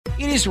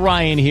It is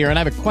Ryan here, and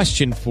I have a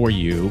question for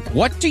you.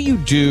 What do you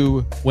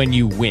do when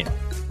you win?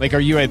 Like, are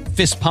you a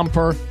fist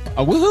pumper,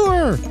 a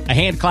woohooer, a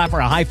hand clapper,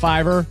 a high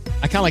fiver?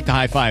 I kind of like the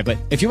high five, but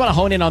if you want to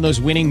hone in on those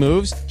winning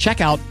moves,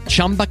 check out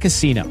Chumba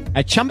Casino.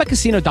 At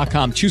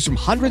ChumbaCasino.com, choose from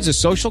hundreds of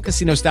social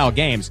casino-style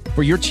games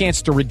for your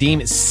chance to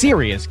redeem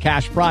serious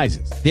cash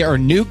prizes. There are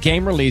new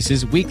game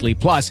releases weekly,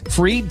 plus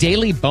free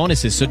daily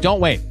bonuses. So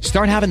don't wait.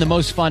 Start having the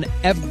most fun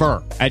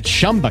ever at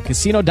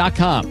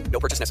ChumbaCasino.com. No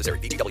purchase necessary.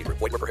 VGW. Void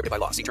where prohibited by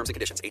law. See terms and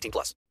conditions. 18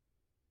 plus.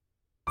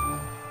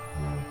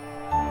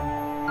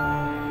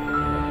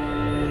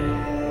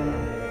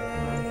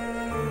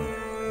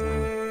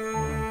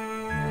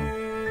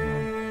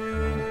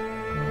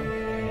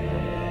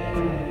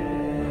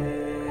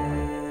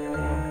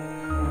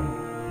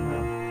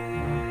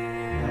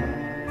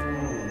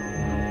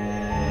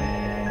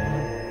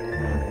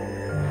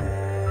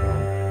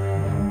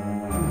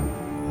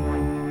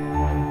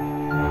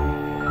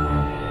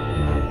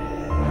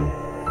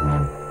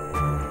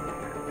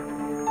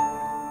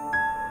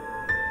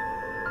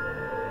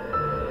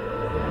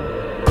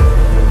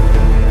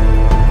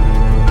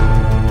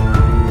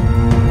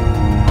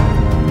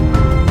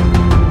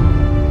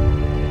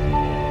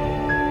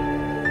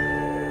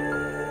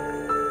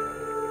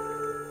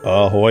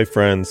 Ahoy,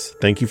 friends.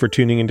 Thank you for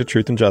tuning into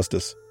Truth and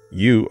Justice.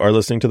 You are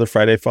listening to the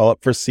Friday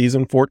follow-up for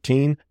Season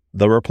 14,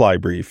 The Reply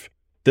Brief.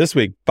 This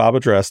week, Bob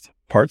addressed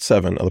Part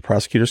 7 of the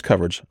prosecutor's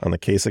coverage on the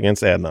case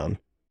against Adnan.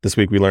 This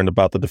week, we learned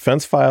about the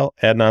defense file,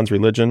 Adnan's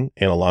religion,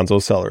 and Alonzo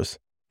Sellers.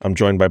 I'm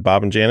joined by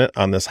Bob and Janet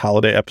on this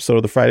holiday episode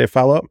of the Friday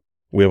follow-up.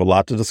 We have a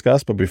lot to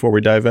discuss, but before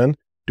we dive in,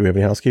 do we have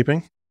any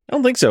housekeeping? I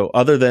don't think so,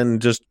 other than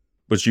just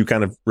which you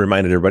kind of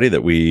reminded everybody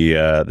that we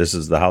this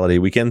is the holiday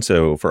weekend.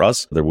 So for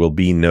us, there will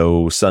be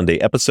no Sunday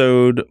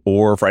episode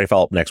or Friday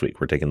follow-up next week.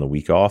 We're taking the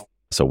week off.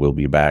 So we'll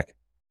be back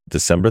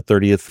December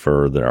 30th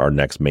for our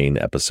next main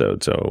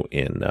episode. So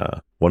in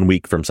 1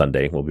 week from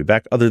Sunday, we'll be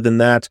back. Other than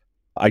that,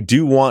 I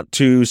do want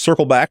to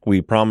circle back.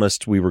 We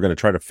promised we were going to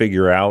try to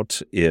figure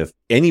out if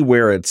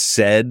anywhere it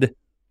said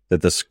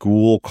that the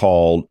school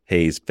called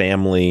Hayes'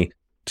 family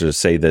to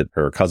say that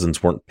her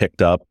cousins weren't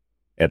picked up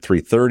at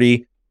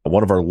 3:30.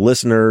 One of our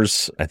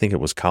listeners, I think it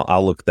was Colin,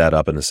 I'll look that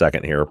up in a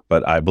second here,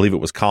 but I believe it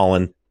was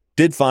Colin,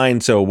 did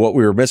find, so what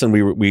we were missing,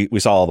 we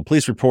saw all the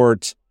police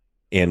reports,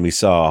 and we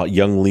saw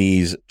Young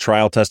Lee's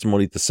trial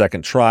testimony at the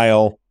second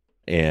trial,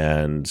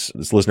 and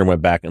this listener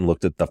went back and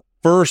looked at the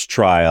first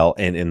trial,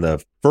 and in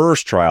the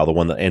first trial, the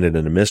one that ended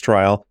in a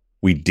mistrial,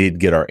 we did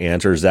get our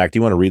answers. Zach, do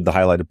you want to read the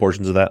highlighted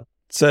portions of that?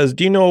 It says,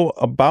 do you know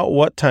about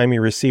what time you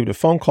received a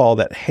phone call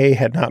that Hay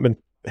had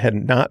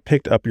not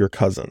picked up your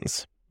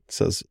cousins? It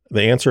says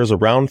the answer is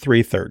around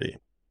 3:30.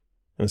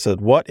 And it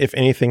said, what, if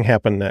anything,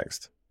 happened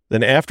next?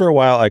 Then after a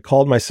while, I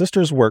called my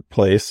sister's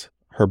workplace,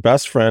 her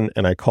best friend,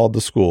 and I called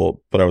the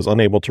school, but I was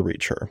unable to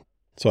reach her.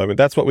 So, I mean,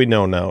 that's what we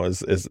know now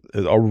is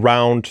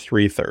around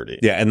 3:30.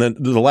 Yeah, and then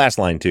the last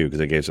line, too, because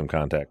it gave some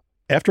context.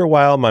 After a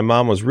while, my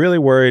mom was really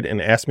worried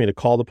and asked me to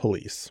call the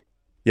police.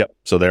 Yep,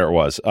 so there it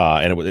was.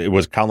 And it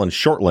was Colin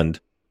Shortland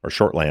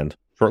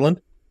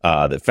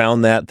that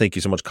found that. Thank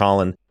you so much,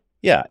 Colin.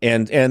 Yeah,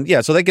 and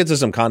yeah, so that gives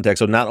us some context.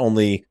 So not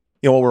only,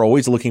 what we're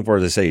always looking for,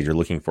 as I say, you're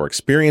looking for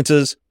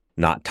experiences,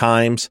 not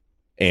times.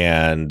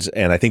 And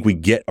I think we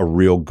get a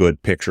real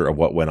good picture of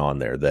what went on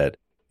there. That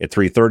at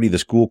 3:30, the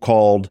school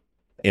called.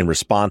 In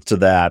response to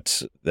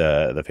that,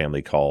 the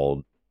family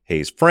called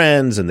Hayes'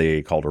 friends, and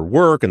they called her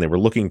work, and they were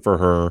looking for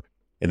her.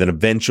 And then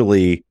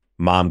eventually,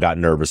 mom got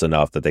nervous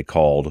enough that they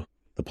called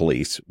the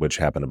police, which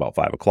happened about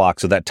 5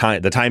 o'clock. So that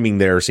the timing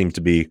there seems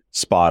to be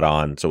spot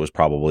on. So it was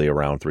probably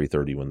around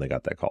 3:30 when they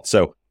got that call.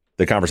 So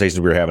the conversations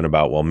we were having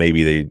about, well,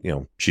 maybe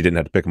she didn't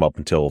have to pick them up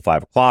until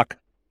 5 o'clock.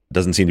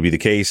 Doesn't seem to be the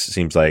case. It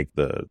seems like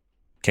the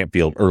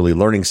Campfield Early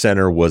Learning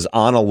Center was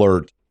on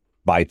alert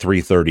by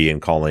 3:30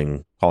 and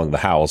calling the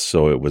house.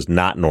 So it was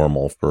not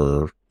normal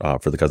for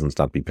the cousins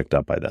not to be picked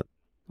up by then.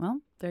 Well,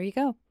 there you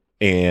go.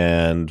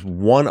 And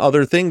one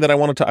other thing that I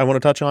want to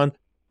touch on,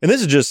 and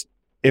this is just,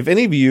 if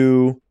any of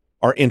you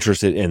are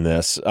interested in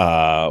this,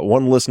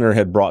 one listener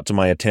had brought to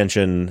my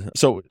attention.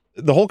 So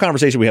the whole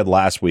conversation we had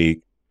last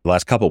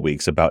couple of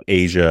weeks about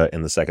Asia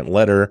and the second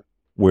letter,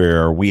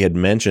 where I had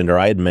mentioned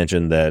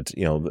that,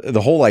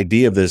 the whole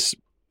idea of this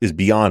is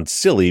beyond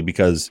silly,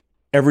 because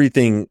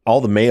everything,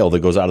 all the mail that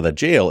goes out of the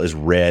jail is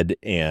read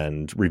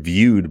and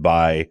reviewed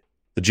by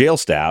the jail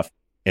staff,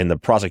 and the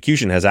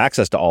prosecution has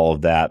access to all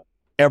of that,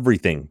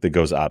 everything that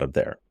goes out of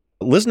there.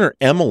 Listener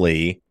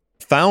Emily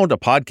found a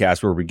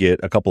podcast where we get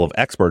a couple of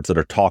experts that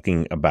are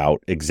talking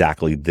about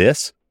exactly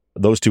this.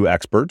 Those two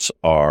experts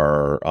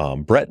are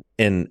Brett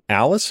and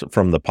Alice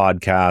from the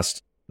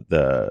podcast,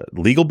 The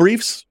Legal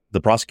Briefs,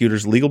 the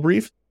prosecutor's legal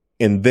brief.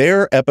 In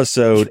their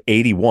episode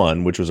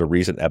 81, which was a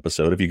recent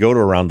episode, if you go to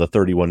around the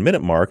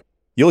 31-minute mark,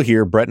 you'll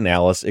hear Brett and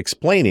Alice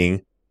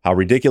explaining how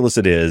ridiculous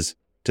it is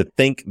to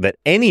think that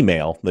any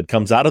mail that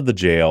comes out of the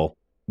jail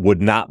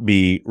would not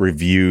be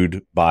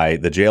reviewed by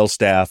the jail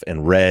staff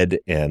and read,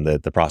 and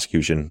that the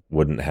prosecution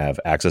wouldn't have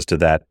access to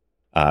that.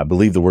 I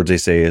believe the words they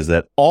say is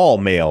that all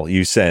mail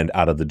you send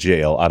out of the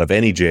jail, out of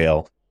any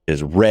jail,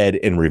 is read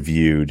and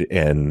reviewed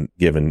and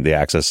given the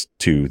access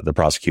to the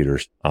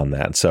prosecutors on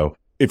that. So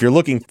if you're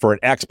looking for an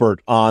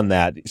expert on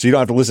that, so you don't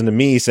have to listen to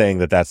me saying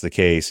that that's the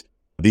case,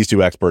 these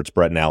two experts,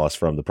 Brett and Alice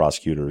from the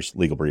prosecutors'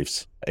 legal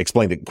briefs,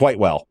 explained it quite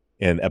well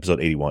in episode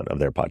 81 of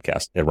their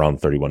podcast at around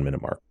the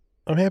 31-minute mark.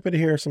 I'm happy to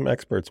hear some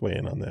experts weigh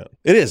in on that.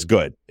 It is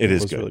good. It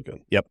is was good. really good.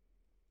 Yep.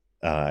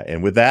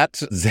 And with that,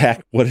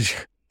 Zach,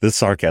 this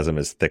sarcasm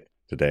is thick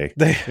today.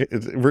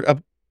 We're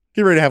getting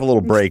ready to have a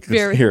little break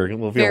here.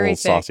 We'll feel a little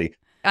saucy.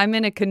 I'm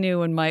in a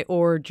canoe and my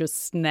oar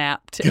just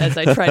snapped as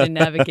I try to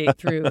navigate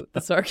through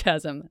the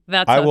sarcasm.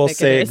 That's how I will thick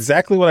say it is.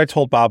 exactly what I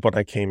told Bob when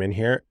I came in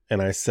here.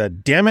 And I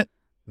said, damn it,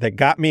 they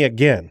got me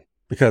again.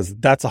 Because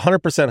that's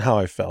 100% how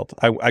I felt.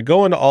 I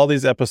go into all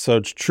these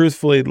episodes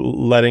truthfully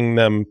letting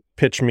them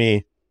pitch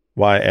me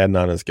why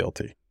Adnan is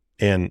guilty.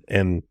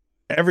 And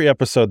every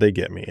episode they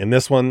get me. And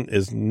this one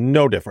is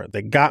no different.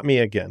 They got me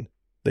again.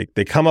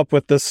 They come up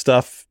with this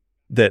stuff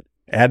that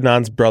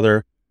Adnan's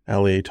brother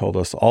Ali told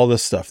us, all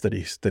this stuff that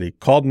he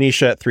called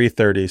Nisha at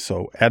 3:30.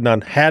 So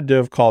Adnan had to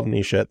have called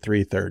Nisha at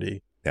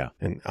 3:30. Yeah.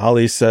 And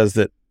Ali says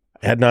that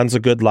Adnan's a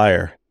good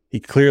liar. He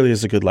clearly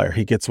is a good liar.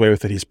 He gets away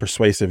with it. He's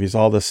persuasive. He's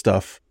all this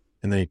stuff.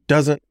 And then he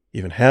doesn't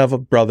even have a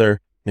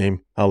brother named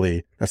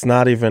Ali. It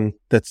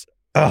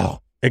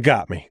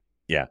got me.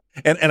 Yeah.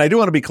 And I do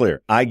want to be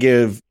clear. I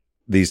give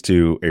these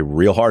two a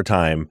real hard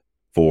time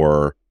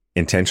for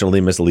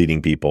intentionally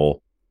misleading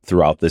people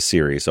throughout this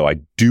series. So I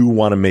do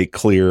want to make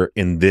clear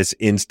in this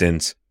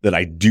instance that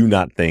I do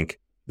not think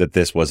that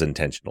this was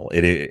intentional.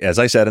 As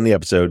I said in the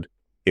episode,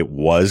 it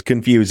was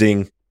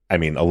confusing. I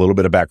mean, a little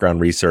bit of background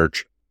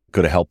research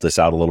could have helped this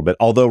out a little bit.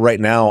 Although right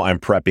now I'm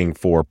prepping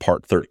for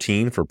part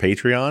 13 for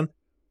Patreon,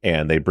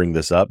 and they bring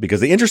this up because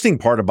the interesting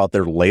part about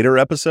their later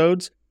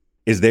episodes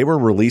is they were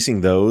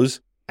releasing those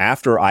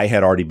after I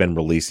had already been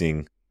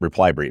releasing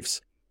reply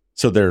briefs.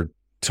 So they're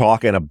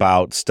talking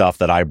about stuff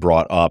that I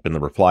brought up in the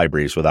reply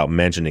briefs without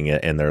mentioning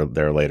it in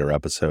their later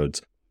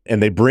episodes.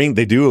 And they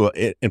do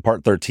in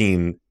part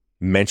 13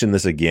 mention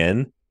this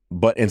again,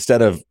 but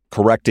instead of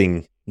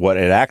correcting what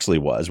it actually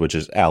was, which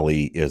is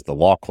Ali is the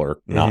law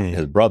clerk, not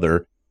his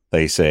brother,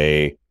 they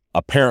say,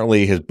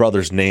 apparently his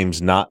brother's name's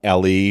not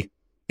Ali,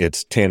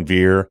 it's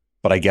Tanvir,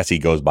 but I guess he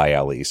goes by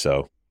Ali.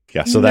 So,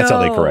 yeah, so that's how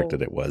they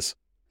corrected it was.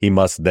 He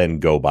must then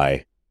go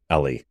by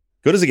Ali.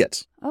 Good as it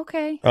gets.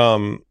 Okay.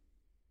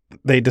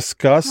 They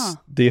discuss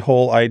the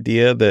whole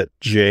idea that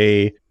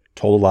Jay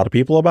told a lot of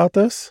people about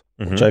this,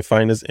 which I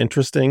find is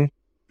interesting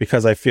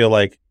because I feel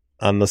like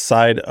on the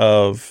side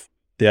of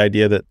the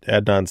idea that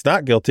Adnan's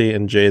not guilty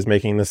and Jay is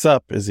making this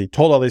up is he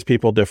told all these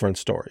people different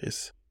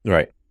stories.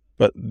 Right.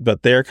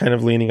 But they're kind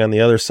of leaning on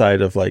the other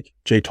side of like,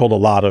 Jay told a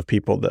lot of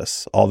people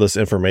this. All this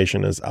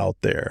information is out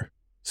there.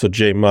 So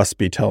Jay must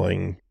be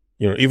telling,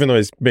 even though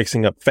he's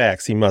mixing up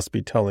facts, he must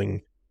be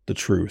telling the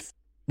truth.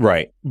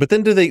 Right. But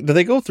then do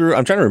they go through,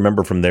 I'm trying to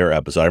remember from their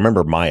episode. I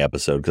remember my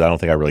episode because I don't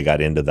think I really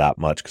got into that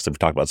much because we've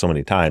talked about it so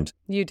many times.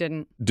 You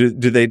didn't.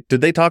 Did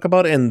they talk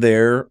about in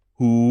there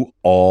who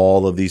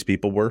all of these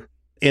people were?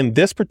 In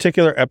this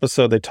particular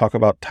episode, they talk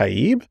about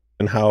Taib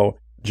and how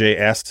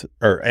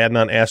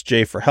Adnan asked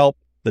Jay for help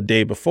the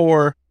day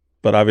before,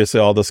 but obviously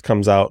all this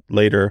comes out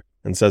later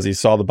and says he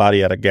saw the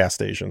body at a gas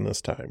station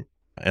this time.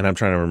 And I'm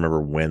trying to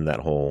remember when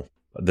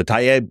the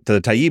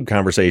Taib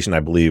conversation, I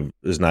believe,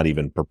 is not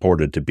even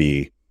purported to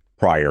be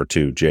prior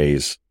to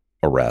Jay's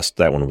arrest.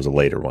 That one was a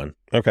later one.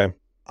 Okay.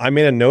 I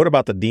made a note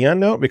about the Dion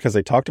note because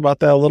they talked about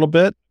that a little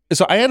bit.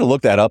 So I had to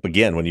look that up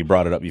again when you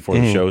brought it up before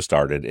the show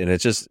started. And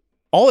it's just,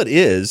 all it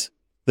is,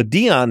 the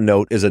Dion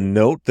note is a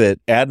note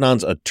that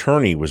Adnan's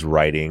attorney was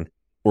writing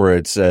where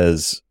it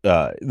says,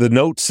 the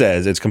note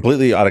says, it's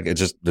completely, it's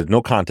just, there's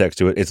no context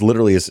to it. It's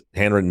literally his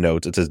handwritten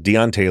notes. It says,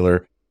 Dion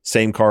Taylor,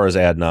 same car as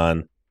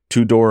Adnan,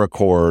 2-door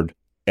Accord.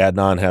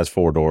 Adnan has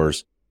 4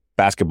 doors.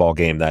 Basketball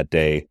game that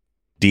day.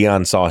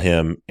 Dion saw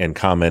him and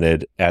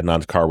commented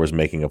Adnan's car was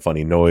making a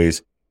funny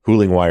noise.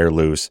 Cooling wire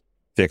loose.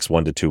 Fix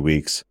 1 to 2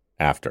 weeks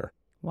after.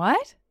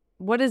 What?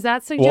 What does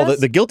that suggest? Well,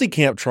 the guilty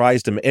camp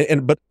tries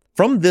to, but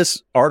from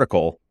this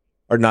article,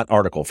 or not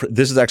article,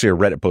 this is actually a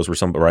Reddit post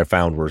where I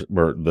found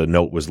where the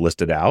note was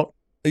listed out.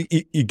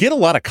 You get a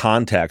lot of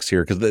context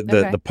here because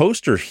the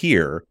poster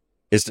here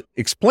is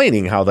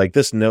explaining how like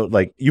this note,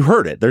 like you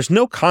heard it. There's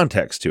no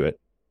context to it.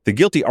 The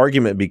guilty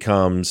argument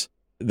becomes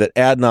that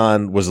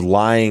Adnan was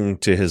lying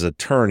to his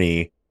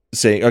attorney,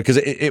 saying because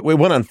it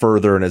went on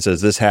further and it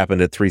says this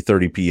happened at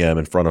 3:30 p.m.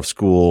 in front of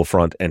school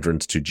front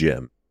entrance to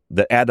gym.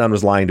 That Adnan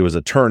was lying to his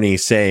attorney,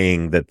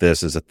 saying that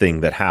this is a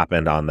thing that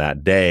happened on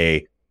that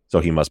day,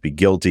 so he must be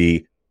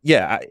guilty.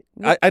 Yeah,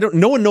 I don't.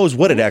 No one knows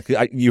what it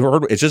actually. You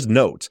heard it's just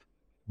notes,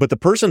 but the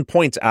person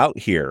points out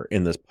here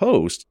in this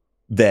post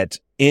that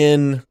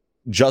in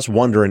Just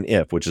Wondering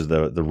If, which is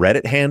the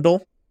Reddit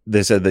handle.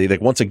 They said they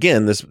like once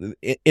again this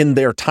in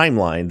their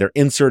timeline they're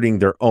inserting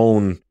their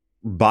own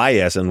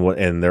bias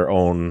and their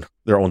own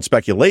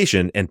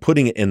speculation and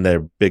putting it in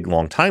their big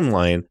long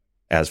timeline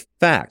as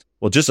fact.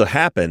 Well, it just so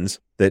happens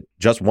that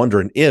Just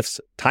Wondering If's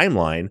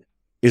timeline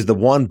is the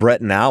one Brett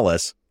and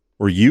Alice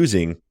were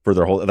using for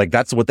their whole, like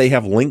that's what they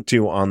have linked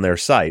to on their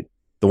site,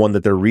 the one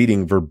that they're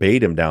reading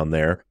verbatim down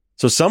there.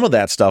 So some of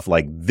that stuff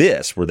like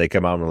this, where they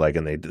come out and like,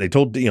 and they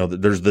told,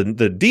 there's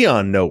the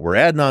Dion note where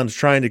Adnan's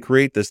trying to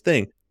create this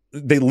thing.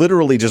 They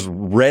literally just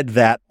read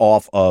that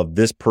off of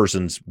this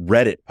person's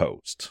Reddit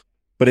post,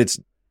 but it's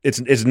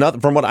not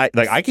from what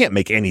I can't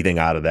make anything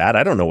out of that.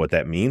 I don't know what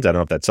that means. I don't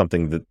know if that's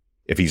something that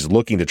if he's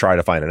looking to try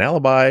to find an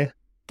alibi.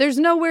 There's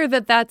nowhere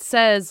that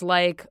says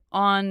like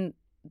on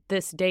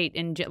this date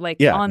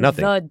on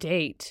nothing. The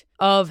date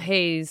of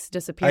Hayes'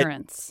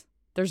 disappearance.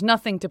 There's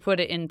nothing to put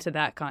it into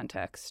that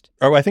context.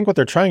 Oh, I think what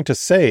they're trying to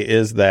say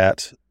is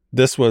that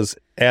this was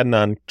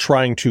Adnan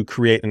trying to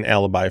create an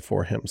alibi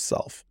for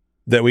himself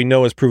that we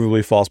know is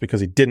provably false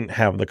because he didn't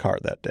have the car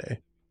that day.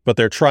 But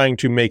they're trying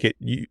to make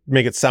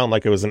it sound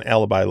like it was an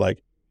alibi.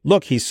 Like,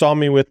 look, he saw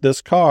me with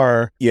this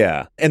car.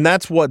 Yeah, and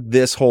that's what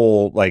this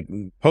whole like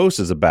post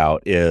is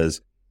about.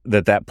 Is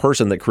that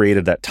person that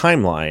created that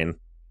timeline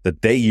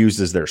that they used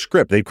as their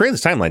script? They created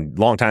this timeline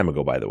a long time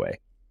ago, by the way.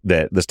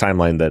 That this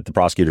timeline that the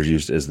prosecutors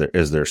used as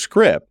their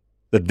script,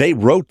 that they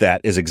wrote that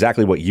is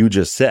exactly what you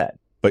just said.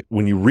 But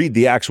when you read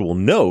the actual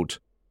note,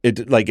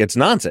 it's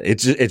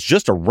nonsense. It's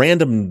just a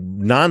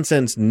random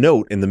nonsense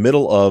note in the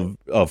middle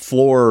of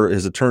Floor,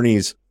 his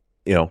attorneys,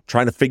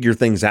 trying to figure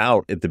things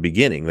out at the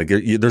beginning. Like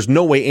there's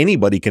no way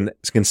anybody can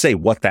say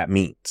what that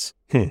means.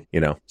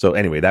 So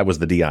anyway, that was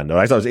the Dion note.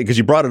 I thought because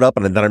you brought it up,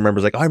 and then I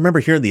remember I remember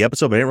hearing the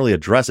episode, but I didn't really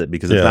address it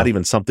because it's not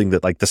even something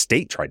that like the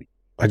state tried to.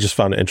 I just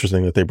found it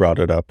interesting that they brought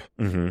it up.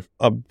 Mm-hmm.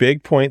 A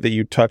big point that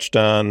you touched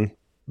on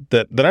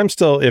that I'm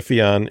still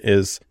iffy on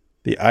is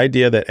the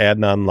idea that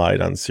Adnan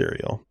lied on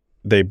Serial.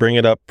 They bring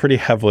it up pretty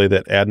heavily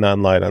that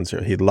Adnan lied on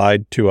Serial. He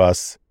lied to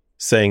us,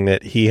 saying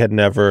that he had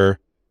never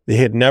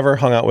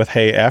hung out with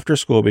Hay after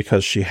school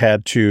because she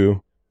had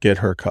to get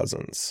her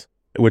cousins,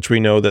 which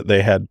we know that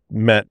they had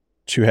met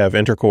to have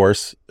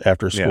intercourse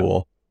after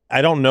school. Yeah.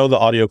 I don't know the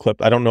audio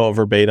clip. I don't know it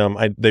verbatim.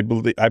 I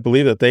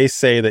believe that they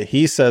say that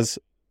he says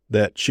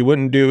that she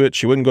wouldn't do it.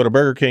 She wouldn't go to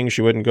Burger King.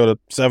 She wouldn't go to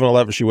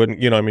 7-Eleven. She wouldn't,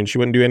 she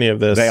wouldn't do any of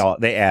this.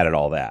 They added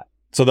all that.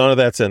 So none of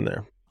that's in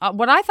there.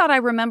 What I thought I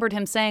remembered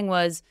him saying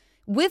was,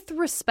 with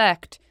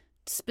respect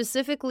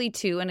specifically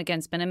to, and again,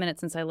 it's been a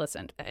minute since I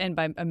listened, and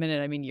by a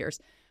minute I mean years,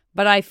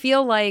 but I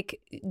feel like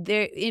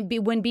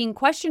when being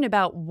questioned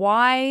about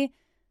why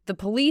the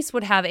police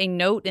would have a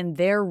note in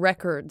their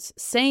records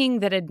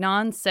saying that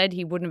Adnan said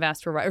he wouldn't have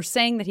asked for a ride, or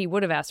saying that he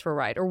would have asked for a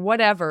ride, or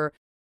whatever,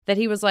 that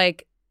he was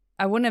like,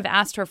 I wouldn't have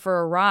asked her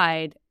for a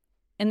ride,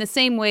 in the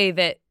same way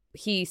that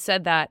he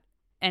said that,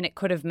 and it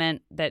could have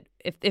meant that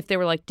if they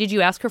were like, did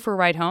you ask her for a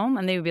ride home?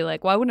 And they would be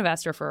like, well, I wouldn't have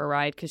asked her for a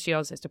ride because she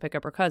always has to pick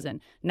up her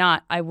cousin.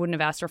 Not, I wouldn't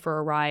have asked her for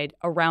a ride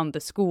around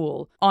the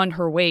school on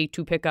her way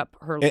to pick up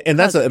her cousin.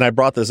 And I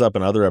brought this up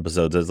in other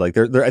episodes, is like,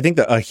 I think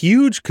that a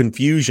huge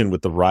confusion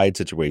with the ride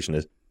situation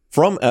is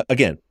from,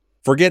 again,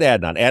 forget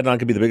Adnan. Adnan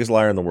could be the biggest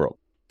liar in the world.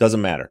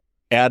 Doesn't matter.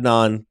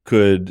 Adnan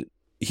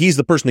he's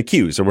the person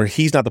accused, or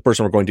he's not the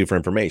person we're going to for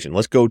information.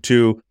 Let's go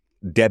to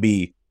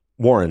Debbie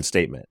Warren's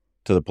statement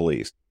to the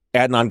police.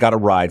 Adnan got a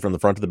ride from the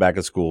front to the back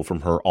of school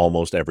from her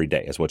almost every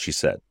day, is what she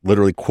said.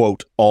 Literally,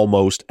 quote,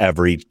 almost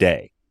every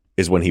day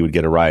is when he would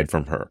get a ride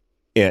from her.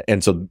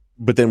 And so,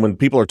 but then when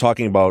people are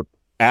talking about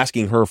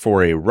asking her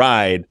for a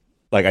ride,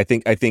 like I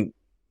think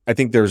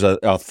there's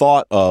a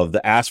thought of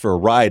the ask for a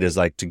ride is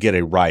like to get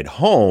a ride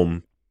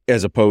home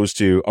as opposed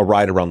to a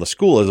ride around the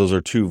school, as those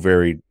are two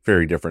very,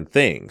 very different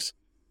things.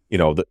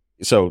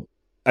 So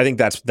I think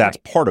that's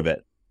part of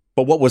it.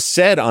 But what was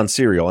said on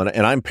Serial,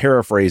 and I'm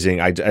paraphrasing,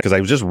 because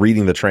I was just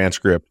reading the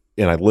transcript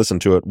and I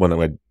listened to it when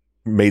I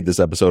made this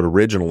episode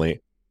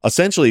originally.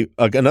 Essentially,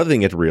 another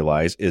thing you have to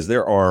realize is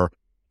there are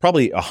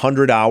probably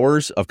 100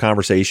 hours of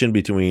conversation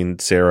between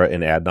Sarah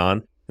and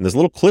Adnan. And this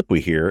little clip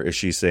we hear is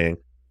she's saying,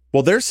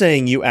 well, they're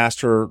saying you asked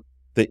her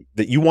that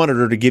you wanted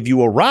her to give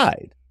you a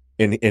ride.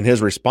 And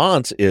his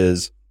response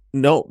is,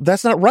 no,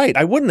 that's not right.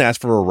 I wouldn't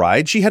ask for a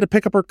ride. She had to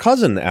pick up her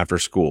cousin after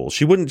school.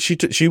 She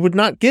would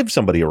not give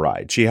somebody a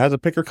ride. She had to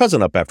pick her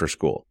cousin up after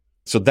school.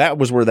 So that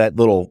was where that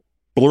little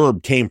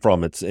blurb came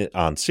from. It's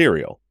on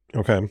Serial.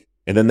 Okay.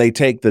 And then they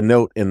take the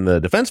note in the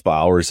defense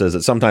file where it says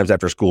that sometimes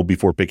after school,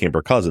 before picking up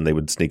her cousin, they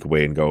would sneak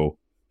away and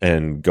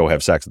go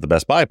have sex at the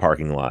Best Buy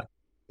parking lot.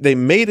 They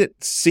made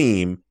it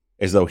seem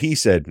as though he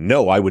said,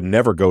 no, I would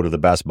never go to the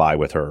Best Buy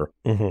with her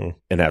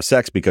and have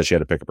sex because she had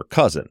to pick up her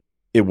cousin.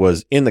 It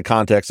was in the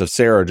context of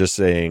Sarah just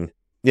saying,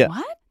 yeah.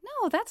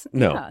 What?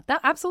 That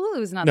absolutely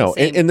was not the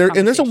same. And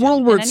there's a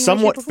world where it's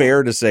somewhat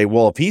fair to say,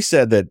 well, if he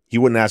said that he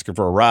wouldn't ask her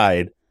for a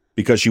ride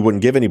because she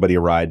wouldn't give anybody a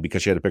ride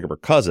because she had to pick up her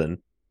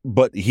cousin,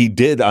 but he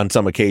did on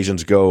some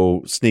occasions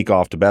go sneak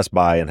off to Best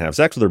Buy and have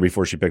sex with her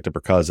before she picked up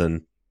her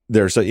cousin.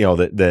 There's,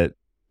 that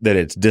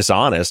it's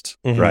dishonest,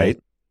 right?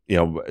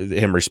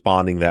 Him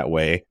responding that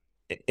way.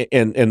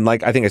 And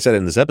like I think I said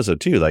in this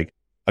episode too, like,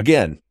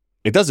 again,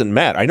 it doesn't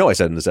matter. I know I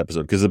said in this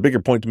episode, because the bigger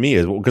point to me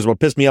is, because what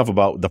pissed me off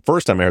about the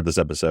first time I heard this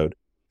episode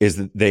is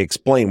that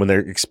when they're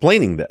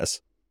explaining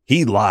this,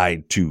 he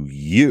lied to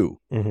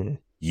you. Mm-hmm.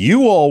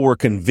 You all were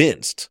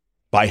convinced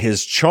by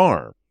his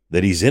charm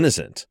that he's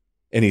innocent.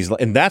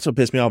 And that's what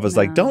pissed me off is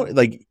like,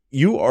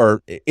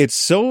 it's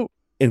so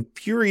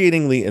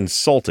infuriatingly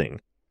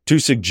insulting to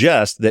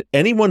suggest that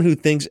anyone who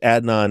thinks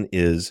Adnan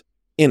is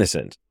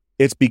innocent,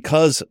 it's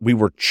because we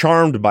were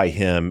charmed by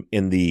him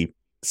in the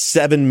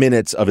 7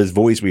 minutes of his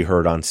voice we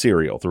heard on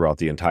Serial throughout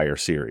the entire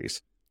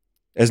series.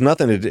 It has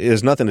nothing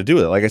to do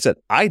with it. Like I said,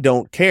 I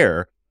don't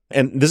care.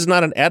 And this is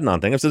not an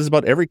Adnan thing. I've said this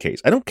about every case.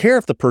 I don't care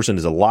if the person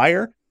is a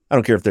liar. I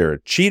don't care if they're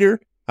a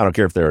cheater. I don't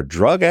care if they're a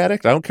drug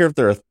addict. I don't care if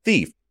they're a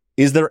thief.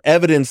 Is there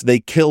evidence they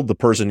killed the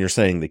person you're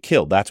saying they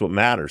killed? That's what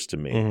matters to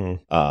me.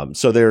 Mm-hmm.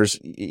 So there's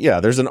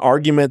an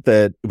argument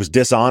that it was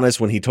dishonest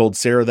when he told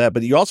Sarah that,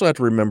 but you also have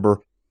to remember,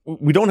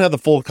 we don't have the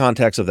full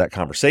context of that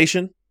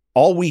conversation.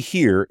 All we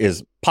hear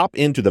is pop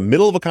into the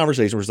middle of a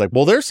conversation where it's like,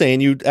 well, they're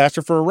saying you asked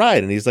her for a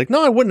ride. And he's like,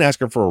 no, I wouldn't ask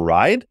her for a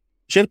ride.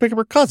 She had to pick up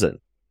her cousin.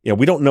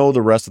 We don't know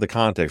the rest of the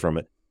context from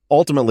it.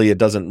 Ultimately, it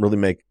doesn't really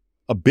make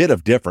a bit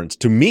of difference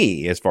to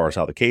me as far as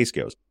how the case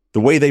goes.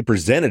 The way they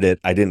presented it,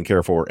 I didn't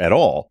care for at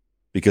all,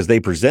 because they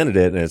presented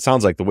it, and it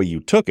sounds like the way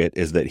you took it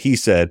is that he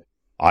said,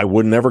 I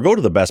would never go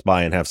to the Best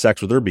Buy and have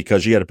sex with her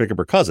because she had to pick up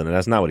her cousin. And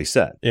that's not what he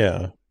said.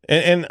 Yeah.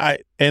 And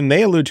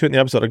they allude to it in the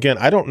episode. Again,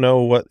 I don't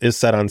know what is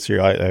said on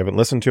Serial. I haven't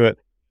listened to it,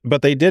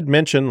 but they did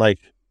mention like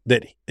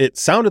that. It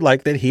sounded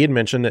like that he had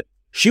mentioned that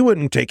she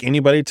wouldn't take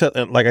anybody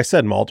to, like I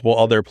said, multiple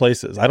other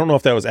places. I don't know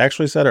if that was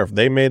actually said or if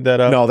they made that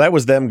up. No, that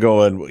was them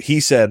going, he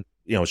said,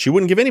 she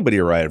wouldn't give anybody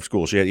a ride at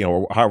school. She had,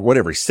 or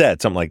whatever he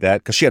said, something like that,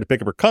 because she had to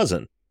pick up her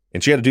cousin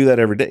and she had to do that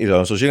every day,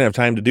 so she didn't have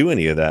time to do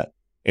any of that.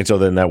 And so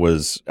then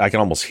I can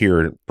almost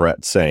hear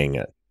Brett saying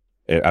it.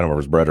 I don't remember if it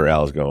was Brett or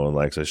Alice going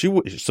like, so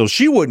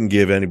she wouldn't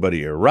give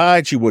anybody a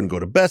ride. She wouldn't go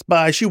to Best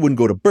Buy. She wouldn't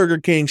go to Burger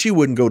King. She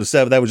wouldn't go to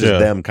 7. That was just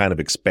them kind of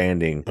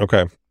expanding.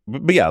 Okay.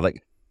 But yeah,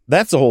 like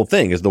that's the whole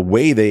thing is the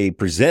way they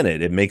present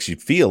it. It makes you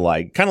feel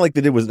like kind of like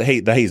they did with the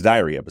Hayes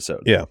Diary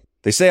episode. Yeah.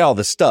 They say all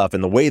this stuff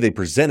and the way they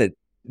present it,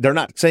 they're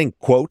not saying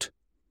quote,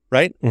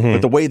 right? Mm-hmm.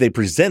 But the way they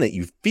present it,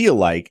 you feel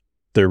like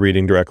they're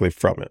reading directly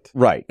from it.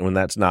 Right. When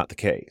that's not the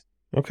case.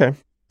 Okay.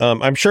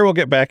 I'm sure we'll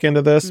get back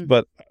into this,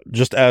 but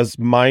just as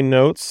my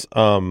notes,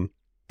 the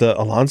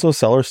Alonzo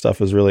Seller stuff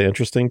is really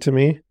interesting to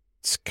me.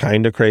 It's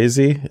kind of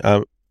crazy.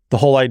 The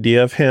whole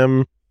idea of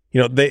him,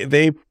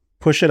 they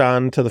push it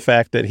on to the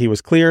fact that he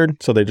was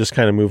cleared, so they just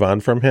kind of move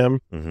on from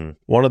him. Mm-hmm.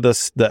 One of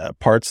the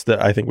parts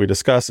that I think we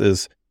discuss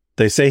is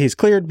they say he's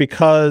cleared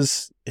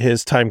because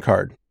his time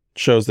card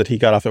shows that he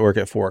got off at work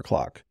at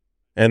 4:00.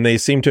 And they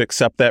seem to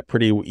accept that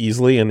pretty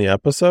easily in the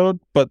episode,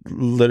 but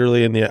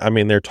literally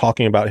they're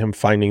talking about him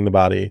finding the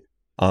body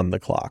on the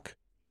clock,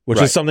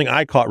 which is something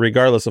I caught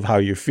regardless of how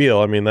you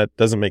feel. That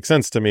doesn't make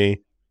sense to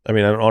me. I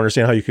don't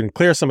understand how you can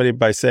clear somebody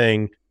by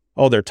saying,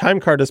 oh, their time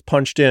card is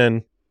punched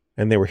in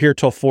and they were here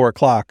till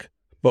 4:00,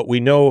 but we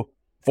know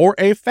for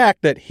a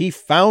fact that he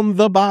found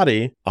the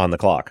body on the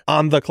clock,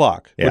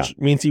 which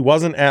means he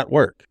wasn't at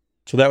work.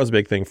 So that was a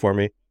big thing for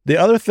me. The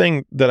other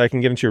thing that I can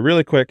get into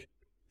really quick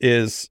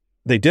is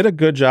they did a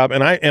good job,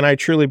 and I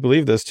truly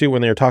believe this too,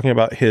 when they were talking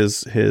about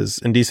his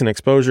indecent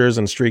exposures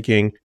and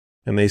streaking,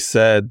 and they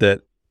said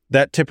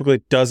that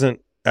typically doesn't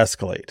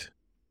escalate,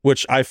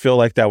 which I feel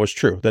like that was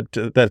true.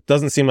 That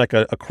doesn't seem like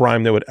a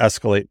crime that would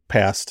escalate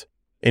past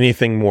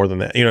anything more than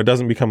that. It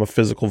doesn't become a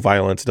physical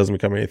violence. It doesn't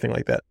become anything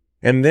like that.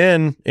 And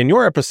then in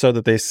your episode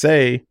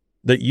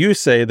you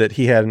say that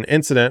he had an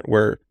incident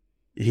where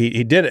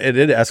it did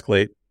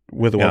escalate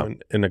with a woman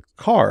in a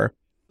car.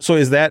 So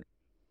is that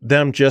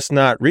them just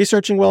not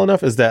researching well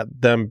enough? Is that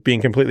them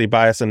being completely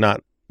biased and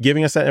not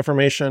giving us that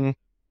information?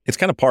 It's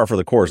kind of par for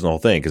the course in the whole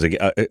thing. Because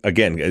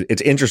again,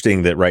 it's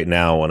interesting that right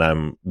now when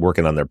I'm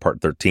working on their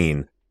part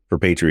 13 for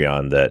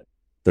Patreon, that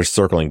they're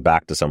circling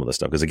back to some of the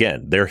stuff. Because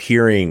again, they're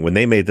hearing, when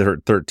they made the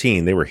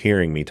 13, they were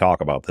hearing me talk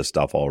about this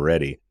stuff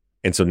already.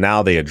 And so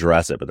now they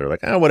address it, but they're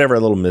like, whatever, a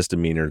little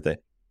misdemeanor thing.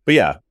 But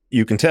yeah,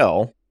 you can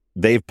tell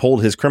they've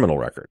pulled his criminal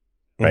record,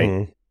 right?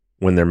 Mm-hmm.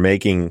 When they're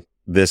making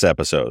this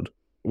episode,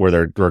 where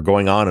they're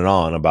going on and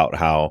on about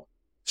how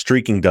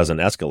streaking doesn't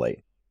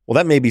escalate. Well,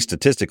 that may be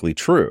statistically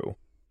true,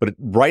 but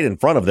right in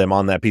front of them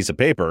on that piece of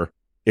paper,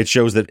 it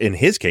shows that in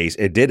his case,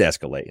 it did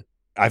escalate.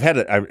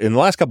 In the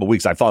last couple of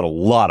weeks, I've thought a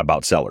lot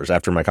about Sellers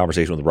after my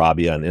conversation with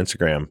Rabia on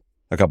Instagram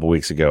a couple of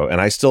weeks ago.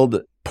 And I still,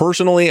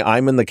 personally,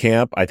 I'm in the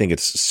camp. I think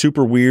it's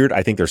super weird.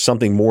 I think there's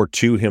something more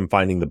to him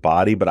finding the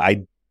body, but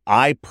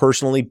I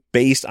personally,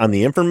 based on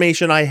the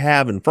information I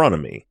have in front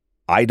of me,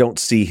 I don't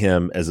see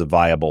him as a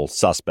viable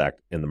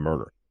suspect in the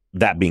murder.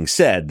 That being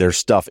said, there's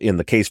stuff in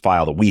the case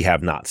file that we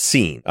have not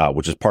seen,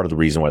 which is part of the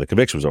reason why the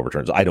conviction was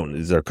overturned.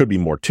 So there could be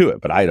more to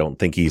it, but I don't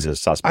think he's a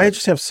suspect. I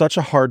just have such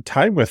a hard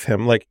time with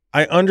him. Like,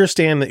 I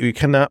understand that you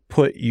cannot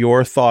put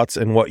your thoughts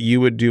and what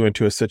you would do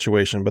into a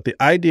situation, but the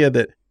idea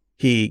that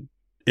he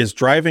is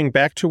driving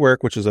back to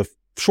work, which is a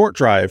short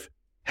drive,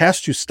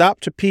 has to stop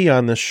to pee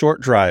on this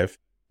short drive,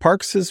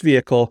 parks his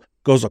vehicle,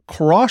 goes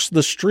across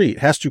the street,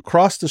 has to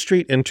cross the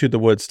street into the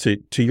woods to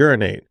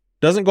urinate,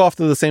 doesn't go off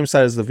to the same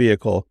side as the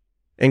vehicle,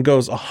 and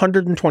goes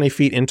 120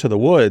 feet into the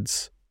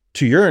woods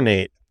to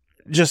urinate.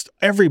 Just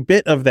every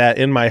bit of that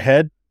in my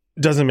head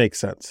doesn't make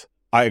sense.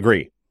 I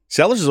agree.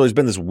 Sellers has always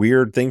been this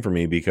weird thing for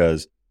me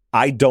because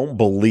I don't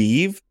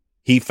believe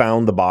he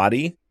found the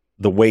body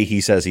the way he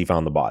says he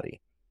found the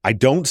body. I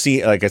don't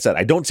see, like I said,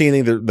 I don't see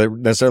anything that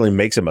necessarily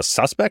makes him a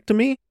suspect to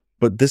me.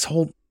 But this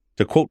whole,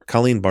 to quote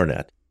Colleen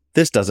Barnett,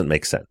 this doesn't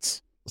make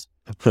sense.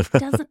 It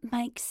doesn't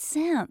make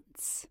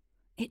sense.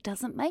 It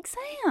doesn't make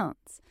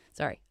sense.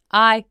 Sorry.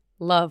 I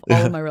love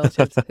all of my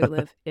relatives who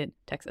live in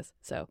Texas.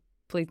 So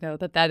please know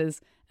that that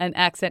is an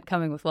accent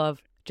coming with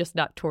love, just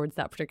not towards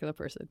that particular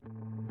person.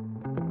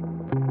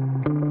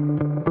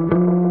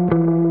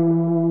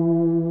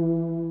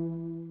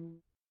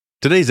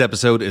 Today's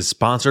episode is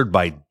sponsored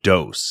by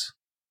Dose.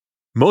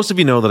 Most of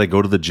you know that I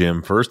go to the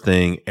gym first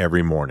thing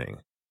every morning.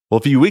 Well,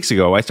 a few weeks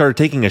ago, I started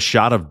taking a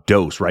shot of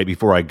Dose right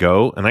before I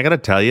go, and I gotta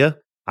tell you,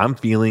 I'm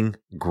feeling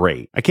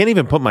great. I can't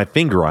even put my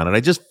finger on it.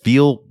 I just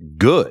feel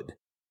good.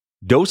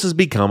 Dose has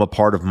become a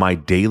part of my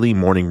daily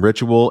morning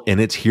ritual, and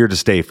it's here to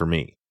stay for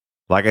me.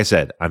 Like I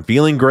said, I'm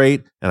feeling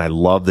great, and I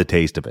love the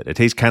taste of it. It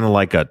tastes kind of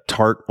like a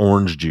tart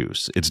orange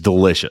juice. It's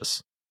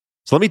delicious.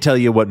 So let me tell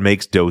you what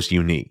makes Dose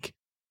unique.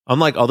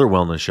 Unlike other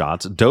wellness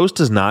shots, Dose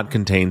does not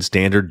contain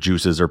standard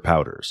juices or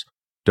powders.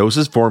 Dose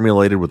is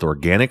formulated with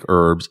organic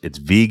herbs, it's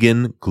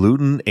vegan,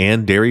 gluten,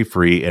 and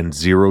dairy-free, and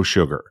zero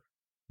sugar.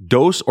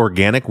 Dose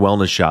organic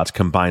wellness shots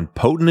combine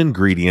potent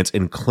ingredients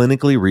in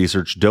clinically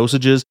researched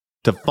dosages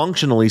to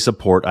functionally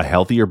support a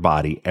healthier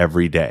body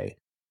every day.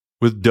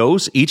 With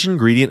Dose, each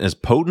ingredient is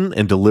potent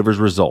and delivers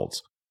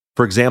results.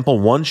 For example,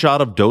 1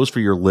 shot of Dose for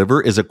your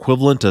liver is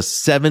equivalent to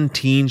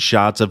 17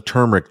 shots of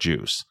turmeric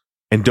juice.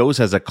 And Dose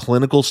has a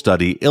clinical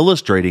study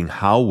illustrating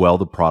how well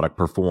the product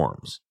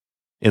performs.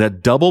 In a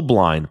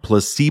double-blind,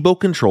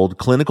 placebo-controlled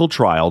clinical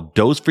trial,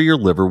 Dose for your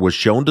liver was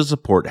shown to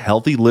support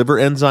healthy liver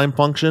enzyme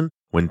function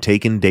when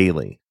taken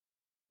daily.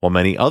 While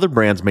many other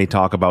brands may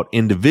talk about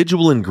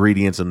individual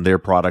ingredients in their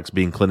products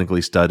being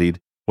clinically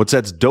studied, what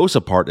sets Dose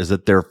apart is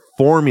that their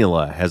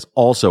formula has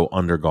also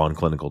undergone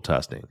clinical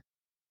testing.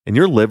 And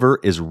your liver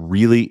is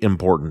really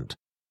important.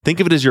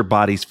 Think of it as your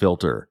body's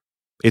filter.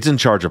 It's in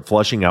charge of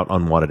flushing out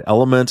unwanted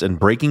elements and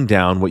breaking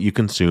down what you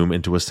consume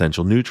into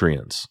essential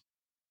nutrients.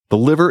 The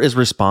liver is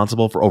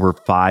responsible for over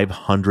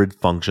 500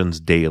 functions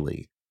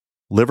daily.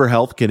 Liver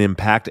health can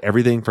impact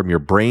everything from your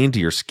brain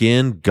to your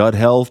skin, gut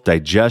health,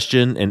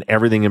 digestion, and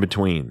everything in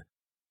between.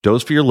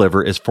 Dose for your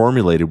liver is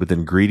formulated with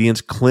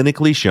ingredients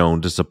clinically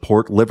shown to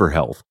support liver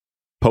health: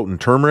 potent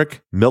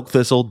turmeric, milk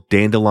thistle,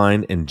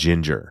 dandelion, and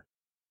ginger.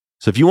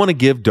 So if you want to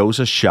give Dose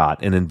a shot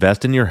and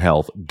invest in your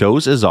health,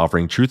 Dose is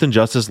offering Truth and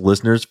Justice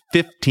listeners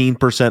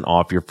 15%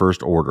 off your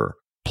first order,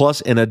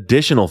 plus an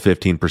additional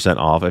 15%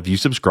 off if you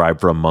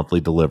subscribe for a monthly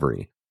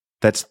delivery.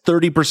 That's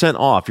 30%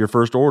 off your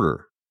first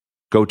order.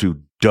 Go to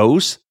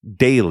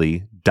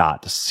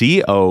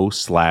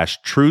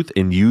dosedaily.co/truth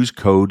and use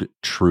code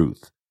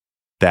TRUTH.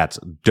 That's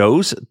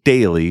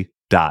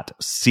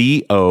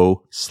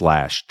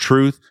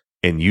dosedaily.co/truth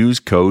and use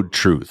code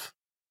TRUTH.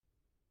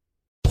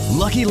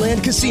 Lucky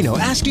Land Casino,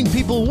 asking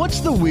people, what's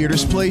the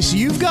weirdest place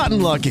you've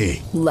gotten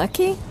lucky?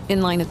 Lucky?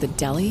 In line at the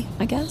deli,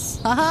 I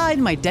guess? Aha,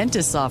 in my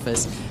dentist's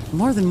office.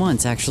 More than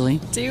once,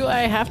 actually. Do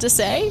I have to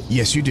say?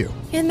 Yes, you do.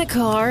 In the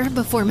car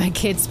before my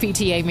kids'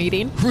 PTA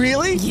meeting.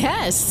 Really?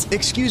 Yes.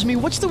 Excuse me,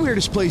 what's the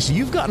weirdest place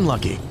you've gotten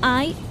lucky?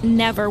 I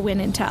never win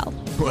and tell.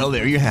 Well,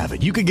 there you have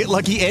it. You can get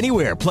lucky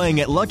anywhere, playing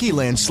at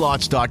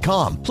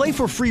LuckyLandSlots.com. Play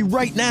for free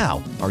right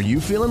now. Are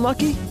you feeling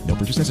lucky? No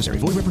purchase necessary.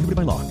 Void where prohibited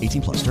by law.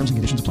 18+. Terms and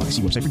conditions apply.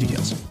 See website for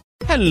details.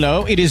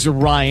 Hello, it is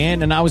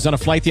Ryan, and I was on a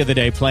flight the other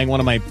day playing one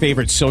of my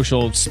favorite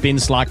social spin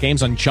slot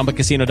games on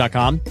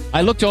ChumbaCasino.com.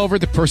 I looked over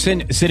at the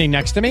person sitting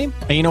next to me,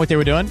 and you know what they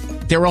were doing?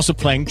 They were also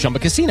playing Chumba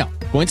Casino.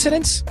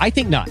 Coincidence? I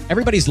think not.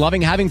 Everybody's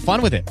loving having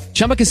fun with it.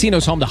 Chumba Casino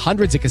is home to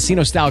hundreds of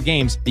casino-style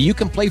games that you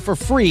can play for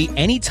free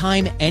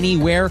anytime,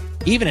 anywhere,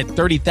 even at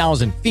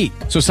 30,000 feet.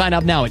 So sign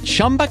up now at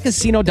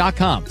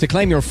ChumbaCasino.com to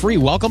claim your free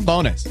welcome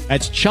bonus.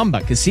 That's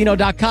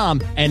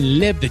ChumbaCasino.com and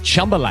live the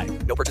Chumba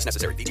life. No purchase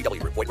necessary.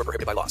 VGW. Void where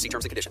prohibited by law. See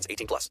terms and conditions.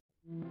 18+.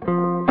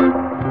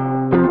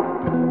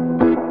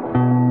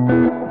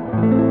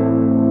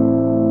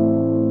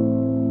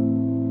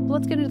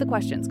 Let's get into the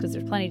questions because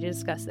there's plenty to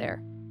discuss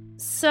there.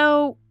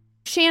 So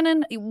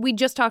Shannon, we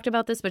just talked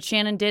about this, but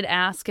Shannon did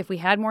ask if we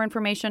had more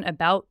information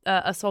about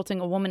assaulting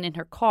a woman in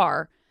her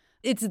car.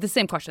 It's the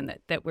same question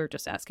that we're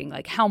just asking,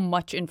 like how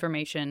much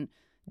information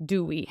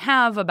do we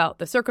have about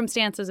the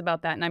circumstances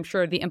about that? And I'm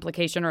sure the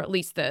implication, or at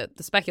least the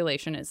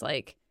speculation, is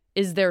like,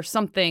 is there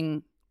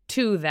something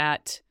to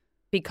that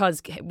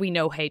because we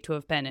know Hay to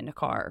have been in a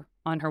car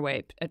on her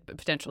way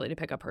potentially to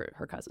pick up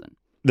her cousin?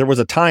 There was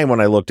a time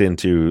when I looked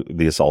into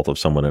the assault of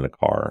someone in a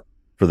car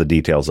for the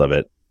details of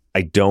it.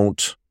 I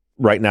don't,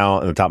 right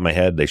now, on the top of my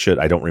head,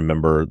 I don't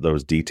remember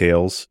those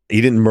details.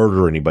 He didn't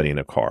murder anybody in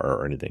a car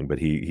or anything, but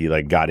he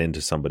like got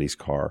into somebody's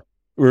car.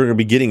 We're going to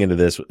be getting into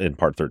this in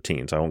part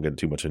 13, so I won't get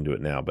too much into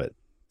it now, but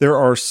there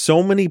are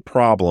so many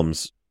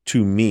problems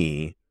to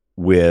me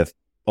with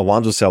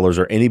Alonzo Sellers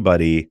or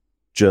anybody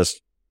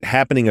just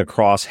happening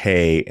across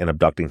Hay and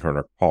abducting her in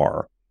her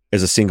car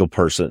as a single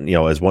person,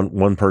 as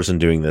one person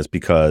doing this,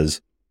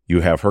 because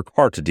you have her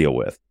car to deal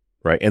with.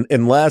 right? And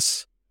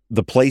unless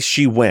the place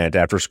she went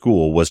after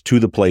school was to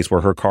the place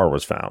where her car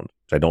was found,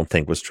 which I don't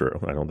think was true.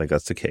 I don't think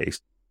that's the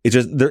case. It's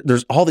just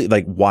there's all the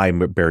like, why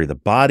bury the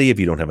body if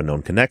you don't have a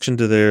known connection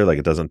to there? Like,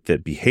 it doesn't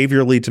fit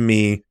behaviorally to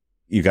me.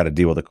 You got to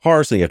deal with the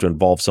car, so you have to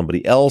involve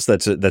somebody else.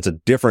 That's a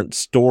different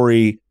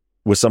story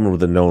with someone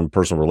with a known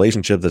personal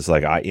relationship. That's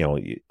like,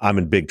 I'm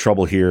in big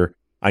trouble here.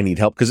 I need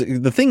help. Because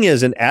the thing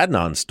is, in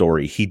Adnan's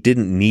story, he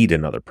didn't need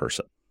another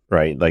person,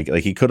 right? Like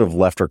he could have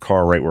left her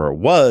car right where it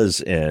was,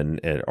 and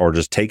or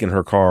just taken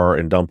her car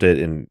and dumped it,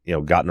 and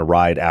gotten a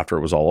ride after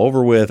it was all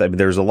over with. I mean,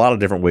 there's a lot of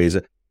different ways.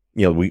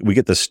 We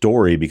get the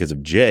story because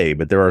of Jay,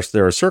 but there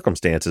are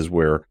circumstances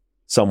where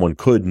someone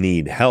could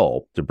need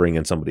help to bring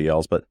in somebody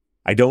else. But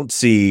I don't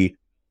see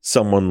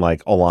someone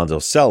like Alonzo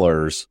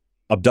Sellers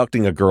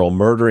abducting a girl,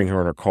 murdering her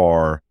in her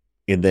car,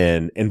 and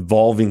then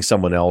involving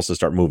someone else to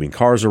start moving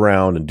cars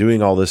around and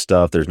doing all this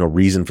stuff. There's no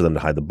reason for them to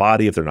hide the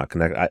body if they're not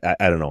connected.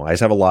 I don't know. I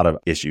just have a lot of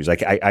issues.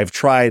 I've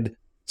tried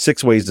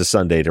 6 ways to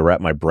Sunday to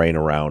wrap my brain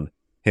around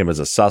him as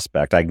a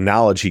suspect. I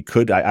acknowledge he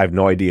could. I have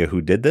no idea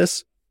who did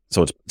this.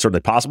 So it's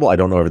certainly possible. I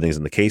don't know everything's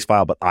in the case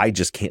file, but I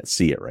just can't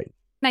see it right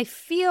now. And I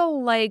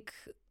feel like,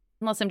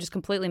 unless I'm just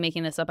completely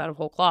making this up out of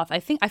whole cloth, I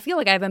feel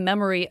like I have a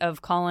memory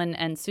of Colin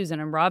and Susan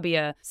and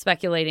Rabia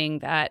speculating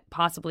that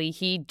possibly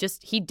he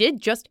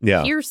did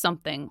hear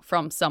something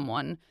from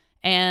someone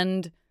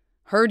and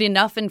heard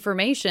enough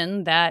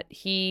information that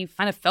he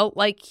kind of felt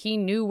like he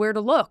knew where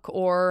to look,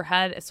 or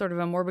had sort of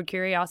a morbid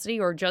curiosity,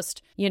 or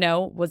just,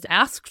 was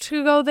asked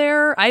to go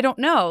there. I don't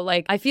know.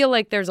 Like, I feel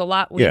like there's a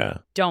lot we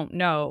don't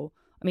know.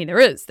 I mean,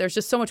 there's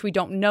just so much we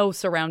don't know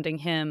surrounding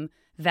him,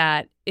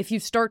 that if you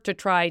start to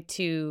try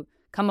to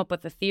come up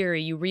with a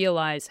theory, you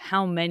realize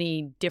how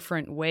many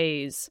different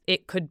ways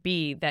it could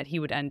be that he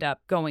would end up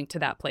going to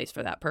that place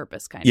for that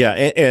purpose, kind of. Yeah,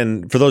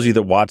 and for those of you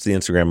that watch the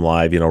Instagram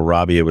Live,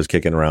 Rabia was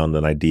kicking around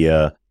an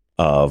idea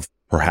of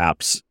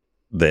perhaps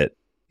that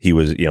he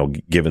was,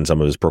 given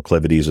some of his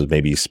proclivities, was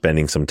maybe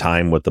spending some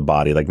time with the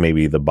body. Like,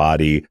 maybe the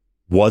body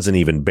wasn't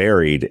even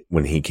buried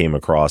when he came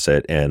across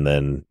it, and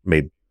then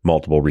made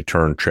multiple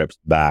return trips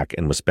back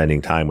and was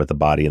spending time with the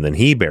body, and then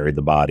he buried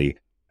the body.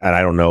 And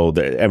I don't know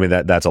that. I mean,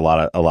 that's a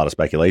lot of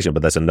speculation,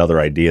 but that's another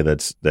idea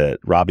that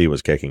Robbie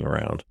was kicking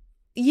around.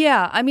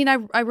 Yeah, I mean,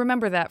 I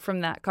remember that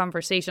from that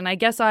conversation. I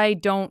guess I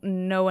don't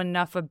know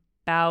enough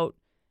about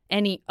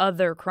any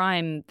other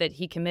crime that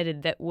he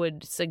committed that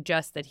would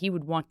suggest that he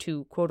would want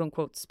to, quote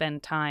unquote,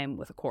 spend time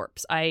with a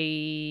corpse.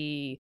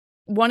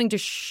 Wanting to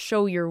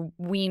show your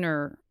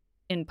wiener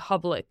in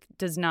public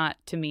does not,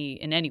 to me,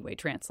 in any way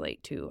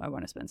translate to I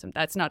want to spend some.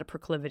 That's not a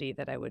proclivity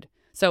that I would.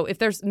 So if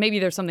there's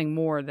something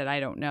more that I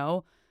don't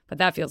know, but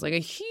that feels like a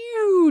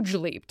huge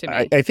leap to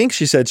me. I think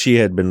she said she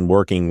had been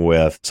working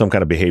with some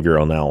kind of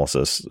behavioral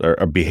analysis or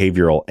a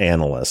behavioral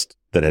analyst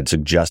that had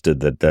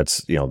suggested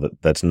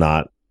that's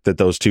not, that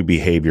those two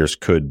behaviors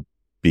could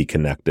be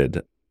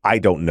connected. I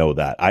don't know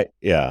that.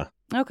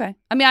 Okay.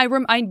 I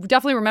mean, I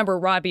definitely remember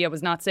Rabia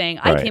was not saying,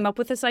 I came up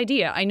with this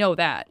idea. I know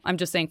that. I'm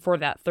just saying, for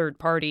that third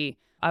party,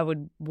 I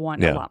would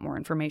want a lot more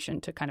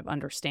information to kind of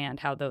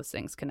understand how those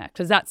things connect.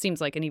 Because that seems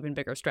like an even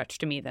bigger stretch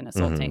to me than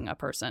assaulting a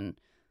person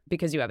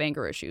because you have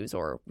anger issues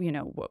or,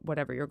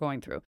 whatever you're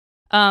going through.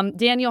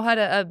 Daniel had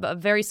a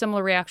very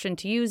similar reaction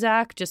to you,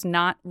 Zach, just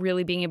not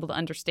really being able to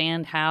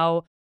understand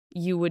how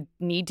you would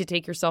need to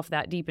take yourself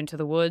that deep into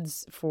the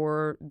woods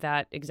for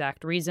that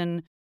exact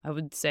reason. I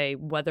would say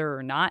whether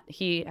or not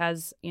he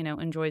has,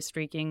 enjoys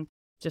streaking.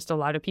 Just a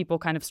lot of people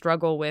kind of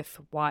struggle with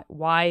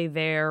why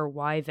there,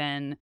 why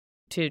then,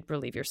 to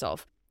relieve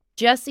yourself.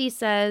 Jesse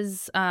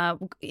says,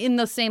 in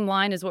the same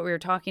line as what we were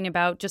talking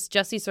about, just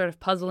Jesse sort of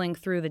puzzling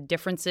through the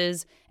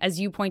differences, as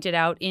you pointed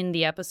out in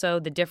the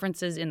episode, the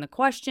differences in the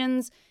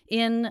questions,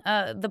 in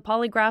the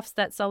polygraphs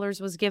that Sellers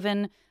was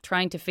given,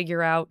 trying to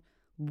figure out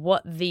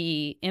what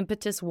the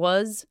impetus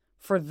was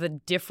for the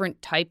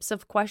different types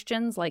of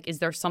questions. Like, is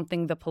there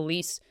something the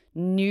police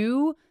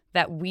knew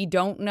that we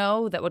don't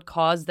know that would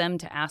cause them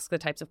to ask the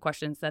types of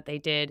questions that they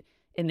did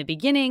in the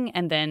beginning,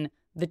 and then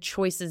the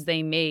choices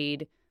they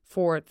made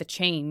for the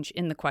change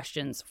in the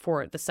questions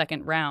for the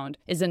second round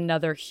is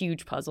another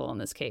huge puzzle in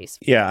this case.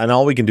 Yeah, and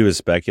all we can do is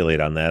speculate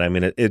on that. I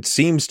mean, it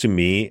seems to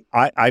me,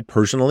 I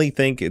personally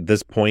think at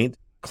this point,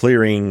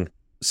 clearing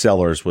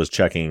Sellers was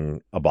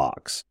checking a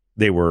box.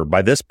 They were,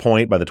 by this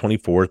point, by the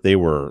 24th, they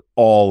were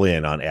all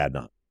in on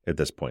Adnan at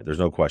this point. There's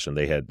no question.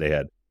 They had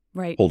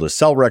pulled his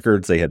cell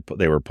records.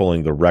 They were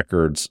pulling the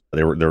records.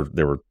 They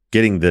were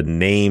getting the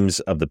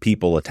names of the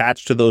people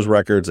attached to those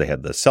records. They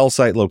had the cell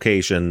site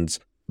locations.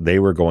 They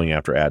were going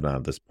after Adnan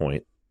at this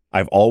point.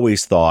 I've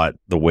always thought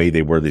the way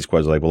they word these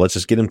questions, like, well, let's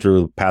just get him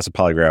through, pass a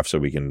polygraph so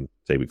we can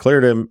say we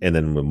cleared him, and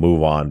then we'll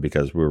move on,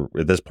 because we're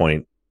at this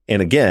point. And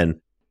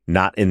again,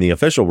 not in the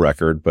official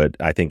record, but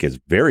I think it's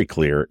very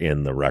clear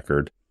in the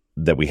record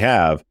that we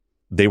have,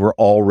 they were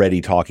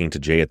already talking to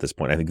Jay at this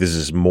point. I think this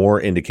is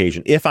more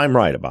indication, if I'm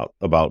right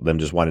about them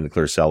just wanting to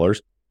clear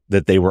Sellers,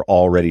 that they were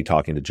already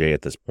talking to Jay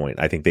at this point.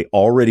 I think they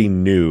already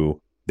knew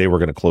they were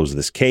going to close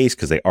this case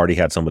because they already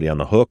had somebody on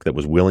the hook that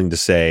was willing to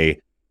say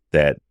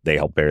that they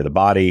helped bury the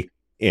body.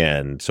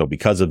 And so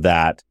because of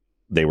that,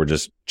 they were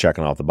just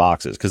checking off the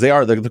boxes because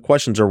the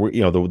questions are,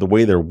 the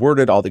way they're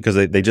worded, because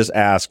they just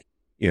ask,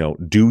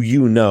 do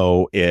you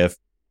know if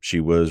she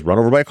was run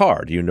over by a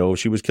car? Do you know if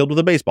she was killed with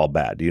a baseball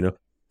bat? Do you know?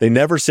 They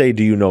never say,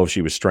 do you know if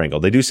she was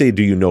strangled? They do say,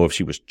 do you know if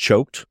she was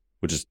choked,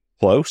 which is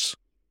close.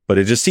 But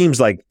it just seems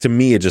like, to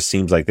me,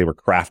 they were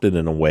crafted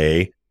in a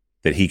way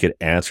that he could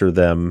answer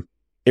them.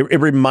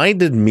 It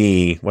reminded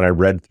me, when I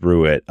read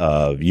through it,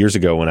 of years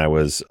ago when I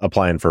was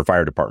applying for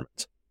fire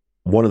departments.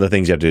 One of the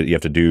things you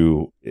have to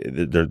do,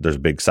 there's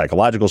big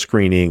psychological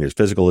screening, there's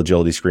physical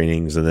agility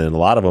screenings, and then a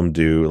lot of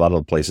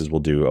the places will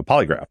do a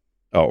polygraph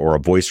or a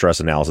voice stress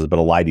analysis, but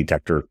a lie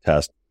detector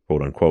test,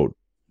 quote unquote,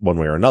 one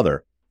way or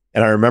another.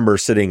 And I remember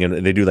sitting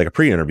and they do like a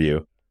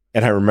pre-interview.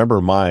 And I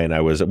remember mine,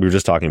 we were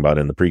just talking about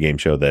in the pregame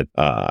show that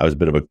I was a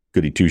bit of a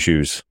goody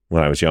two-shoes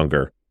when I was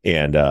younger.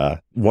 And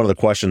one of the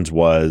questions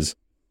was,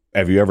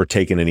 have you ever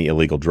taken any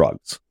illegal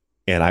drugs?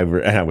 And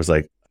I was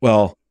like,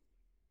 well,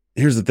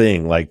 here's the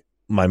thing. Like,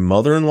 my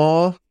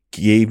mother-in-law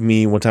gave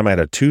me, one time I had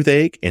a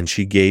toothache, and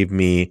she gave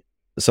me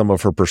some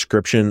of her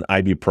prescription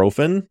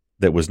ibuprofen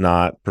that was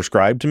not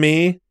prescribed to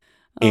me.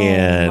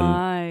 And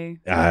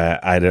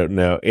I don't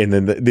know. And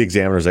then the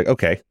examiner's like,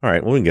 okay, all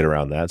right, well, we can get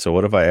around that. So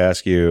what if I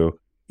ask you,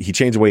 he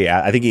changed the way,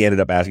 I think he ended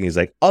up asking, he's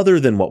like, other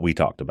than what we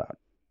talked about,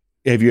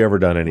 have you ever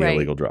done any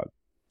illegal drug?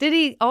 Did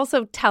he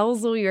also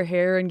tousle your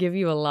hair and give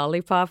you a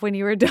lollipop when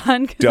you were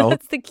done?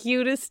 That's the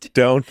cutest.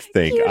 Don't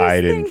think I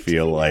didn't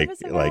feel like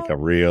a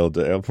real,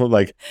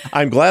 like,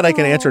 I'm glad I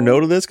can answer no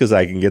to this because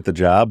I can get the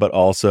job, but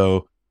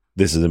also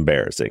this is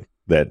embarrassing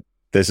that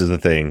this is the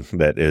thing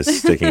that is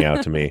sticking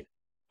out to me.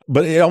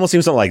 But it almost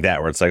seems something like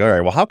that, where it's like, all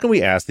right, well, how can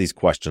we ask these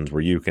questions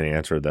where you can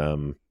answer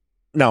them?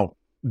 Now,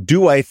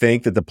 do I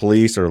think that the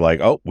police are like,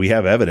 oh, we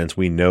have evidence,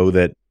 we know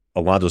that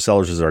Alonzo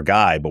Sellers is our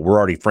guy, but we're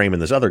already framing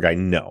this other guy?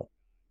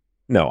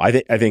 No, I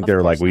think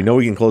they're like, we know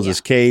we can close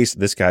this case.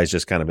 This guy's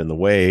just kind of in the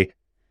way.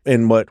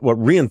 And what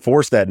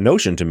reinforced that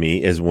notion to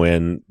me is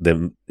when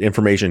the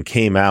information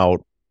came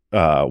out,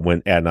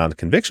 when Adnan's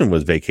conviction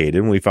was vacated,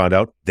 and we found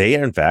out they,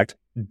 in fact,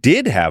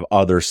 did have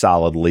other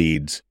solid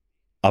leads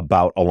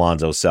about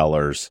Alonzo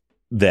Sellers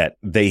that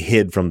they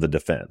hid from the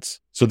defense.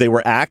 So they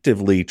were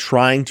actively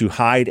trying to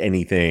hide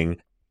anything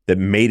that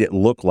made it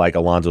look like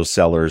Alonzo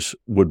Sellers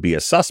would be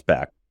a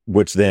suspect,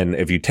 which then,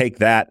 if you take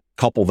that,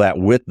 couple that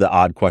with the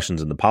odd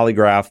questions in the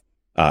polygraph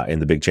and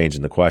the big change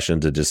in the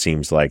questions, it just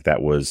seems like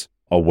that was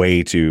a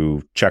way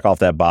to check off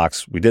that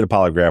box. We did a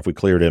polygraph. We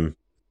cleared him.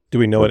 Do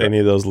we know what any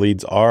of those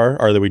leads are,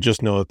 or do we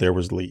just know that there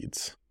was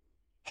leads?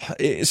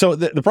 So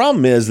the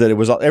problem is that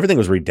everything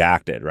was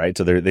redacted, right?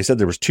 So they said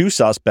there was two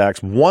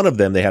suspects. One of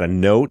them, they had a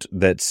note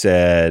that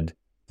said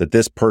that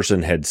this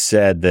person had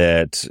said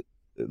that,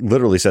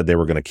 literally said they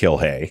were going to kill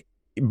Hay.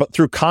 But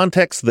through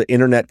context, the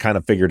internet kind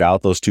of figured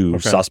out those two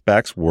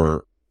suspects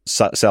were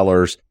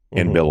Sellers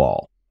and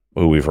Bilal,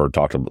 who we've heard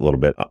talked a little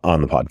bit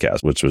on the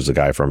podcast, which was the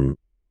guy from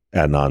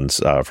Adnan's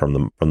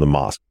from the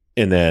mosque.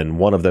 And then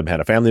one of them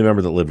had a family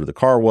member that lived where the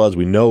car was.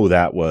 We know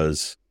that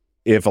was,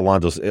 if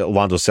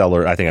Alonzo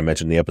Sellers, I think I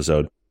mentioned in the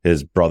episode,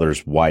 his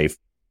brother's wife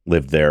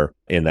lived there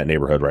in that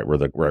neighborhood, right where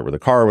the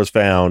car was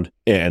found.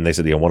 And they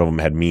said, one of them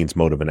had means,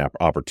 motive, and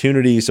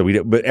opportunity.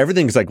 So but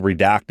everything's like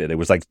redacted. It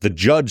was like the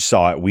judge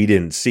saw it, we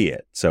didn't see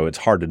it. So it's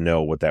hard to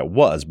know what that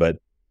was, but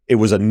it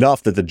was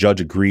enough that the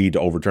judge agreed to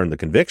overturn the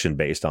conviction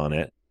based on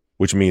it,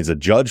 which means the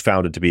judge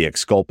found it to be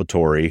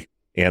exculpatory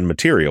and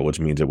material, which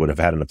means it would have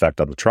had an effect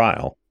on the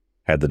trial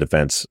had the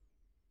defense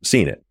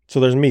seen it. So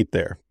there's meat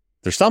there.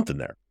 There's something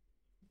there.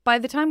 By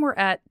the time we're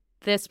at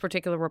this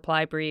particular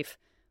reply brief,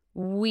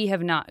 we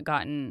have not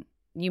gotten,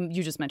 you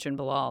just mentioned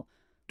Bilal.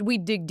 We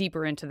dig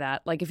deeper into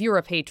that. Like, if you're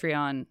a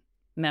Patreon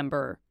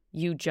member,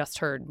 you just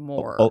heard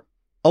more.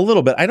 A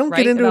little bit. I don't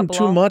get into him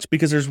too much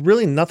because there's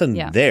really nothing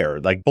there.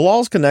 Like,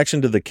 Bilal's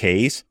connection to the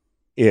case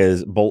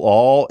is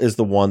Bilal is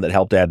the one that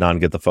helped Adnan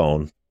get the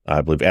phone.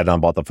 I believe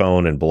Adnan bought the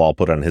phone and Bilal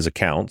put it on his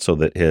account so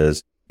that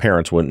his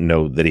parents wouldn't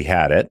know that he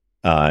had it.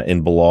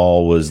 And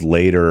Bilal was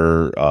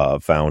later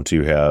found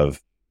to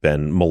have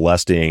been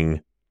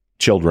molesting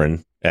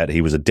children.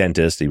 He was a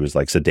dentist. He was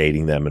like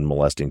sedating them and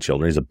molesting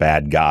children. He's a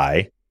bad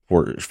guy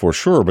for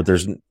sure. But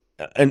there's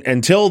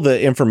until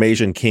the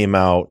information came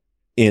out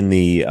in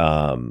the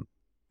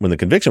when the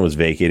conviction was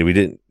vacated, we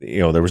didn't,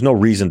 there was no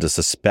reason to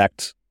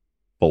suspect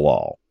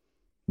Bilal.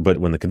 But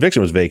when the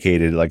conviction was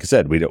vacated, like I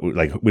said, we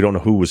don't know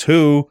who was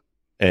who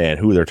and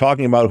who they're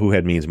talking about, who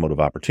had means,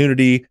 motive,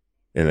 opportunity.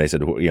 And they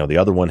said, the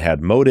other one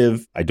had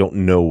motive. I don't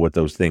know what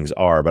those things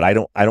are, but I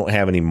don't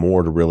have any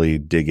more to really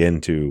dig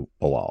into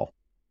Bilal.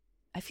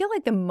 I feel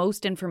like the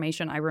most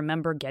information I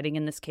remember getting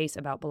in this case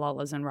about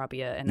Bilal is in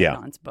Rabia and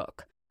Adnan's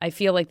book. I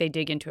feel like they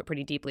dig into it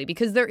pretty deeply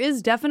because there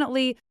is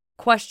definitely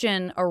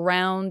question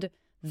around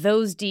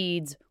those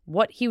deeds,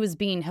 what he was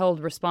being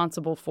held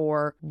responsible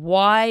for,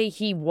 why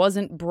he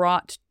wasn't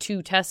brought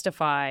to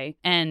testify,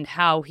 and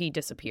how he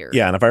disappeared.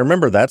 Yeah, and if I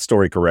remember that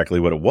story correctly,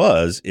 what it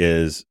was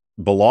is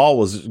Bilal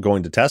was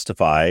going to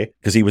testify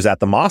because he was at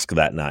the mosque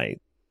that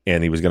night,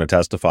 and he was going to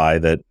testify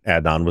that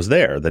Adnan was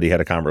there, that he had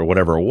a conversation,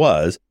 whatever it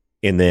was.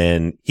 And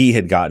then he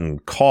had gotten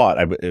caught.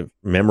 If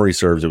memory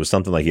serves, it was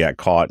something like he got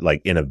caught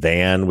like in a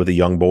van with a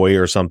young boy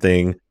or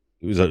something.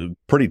 It was a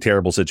pretty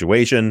terrible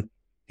situation.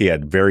 He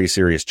had very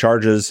serious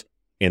charges.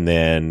 And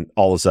then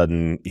all of a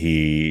sudden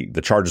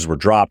the charges were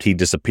dropped. He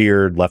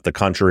disappeared, left the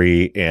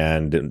country,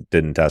 and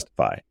didn't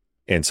testify.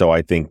 And so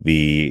I think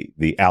the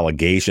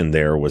allegation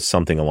there was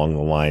something along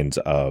the lines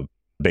of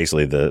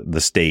basically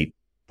the state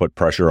put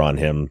pressure on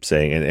him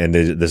saying, and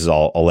this is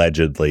all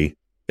allegedly,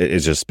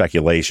 it's just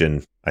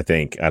speculation. I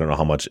think, I don't know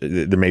how much,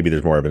 maybe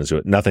there's more evidence to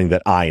it. Nothing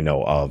that I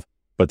know of,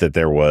 but that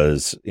there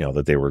was,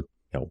 that they were,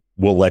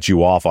 we'll let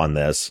you off on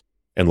this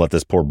and let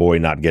this poor boy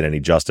not get any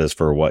justice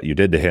for what you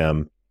did to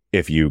him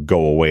if you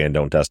go away and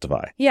don't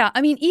testify. Yeah, I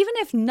mean, even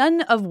if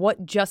none of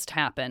what just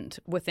happened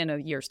within a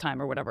year's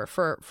time or whatever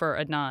for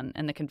Adnan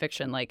and the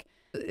conviction, like,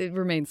 it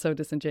remains so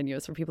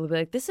disingenuous for people to be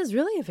like, this is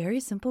really a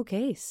very simple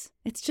case.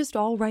 It's just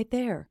all right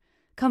there.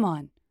 Come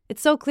on.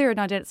 It's so clear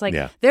Adnan did it. It's like,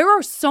 there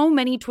are so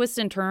many twists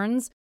and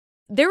turns.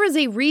 There is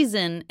a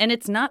reason, and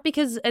it's not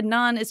because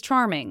Adnan is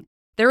charming.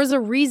 There is a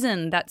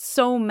reason that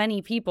so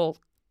many people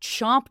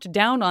chomped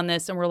down on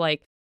this and were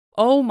like,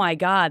 oh my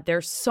God,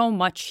 there's so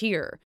much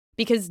here.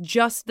 Because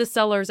just the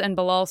Sellers and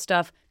Bilal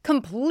stuff,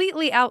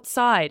 completely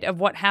outside of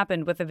what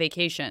happened with the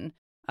vacation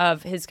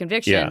of his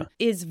conviction,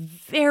 is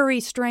very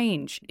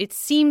strange. It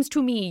seems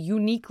to me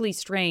uniquely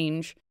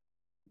strange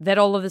that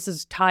all of this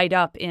is tied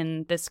up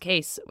in this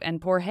case and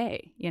poor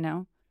Hay,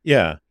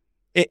 Yeah.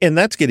 And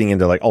that's getting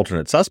into like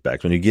alternate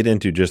suspects. When you get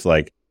into just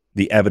like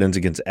the evidence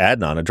against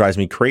Adnan, it drives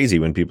me crazy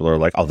when people are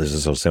like, oh, this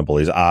is so simple.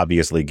 He's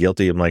obviously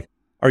guilty. I'm like,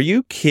 are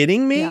you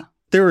kidding me? Yeah.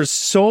 There is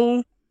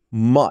so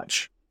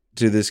much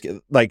to this.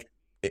 Like,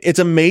 it's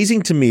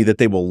amazing to me that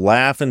they will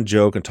laugh and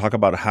joke and talk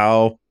about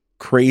how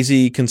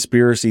crazy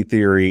conspiracy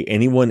theory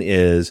anyone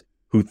is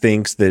who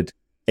thinks that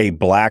a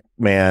black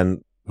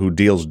man who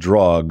deals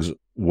drugs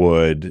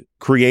would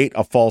create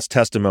a false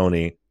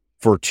testimony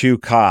for two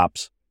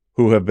cops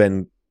who have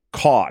been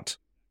caught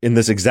in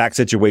this exact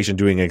situation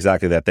doing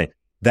exactly that thing.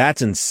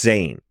 That's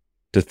insane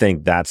to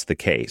think that's the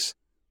case.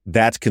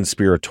 That's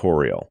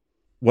conspiratorial.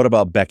 What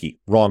about Becky?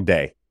 Wrong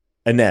day.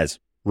 Inez?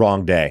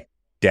 Wrong day.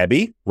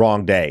 Debbie?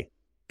 Wrong day.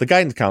 The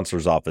guidance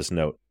counselor's office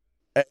note.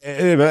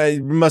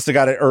 Must have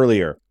got it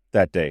earlier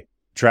that day.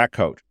 Track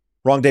coach.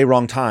 Wrong day,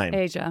 wrong time.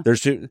 Asia.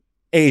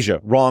 Asia,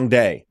 wrong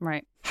day.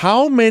 Right.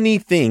 How many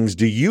things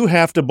do you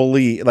have to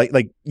believe?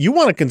 Like you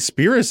want a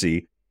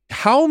conspiracy.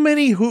 How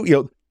many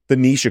the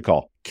Nisha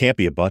call can't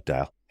be a butt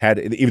dial.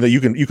 Even though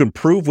you can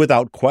prove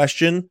without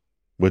question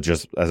with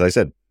just, as I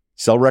said,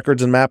 cell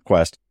records and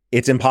MapQuest,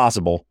 it's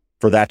impossible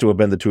for that to have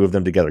been the two of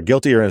them together.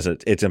 Guilty or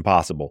innocent, it's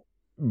impossible.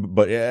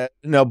 But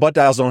no, butt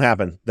dials don't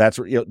happen. That's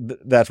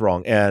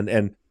wrong.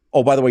 And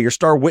oh, by the way, your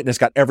star witness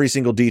got every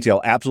single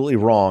detail absolutely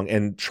wrong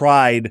and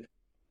tried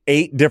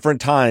 8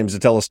 different times to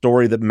tell a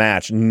story that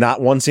matched.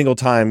 Not one single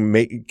time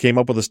came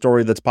up with a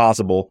story that's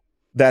possible.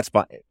 That's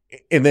fine.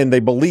 And then they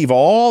believe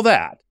all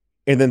that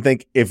and then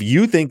think, if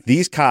you think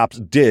these cops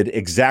did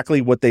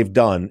exactly what they've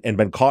done and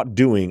been caught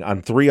doing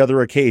on 3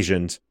 other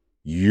occasions,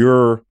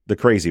 you're the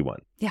crazy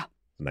one. Yeah.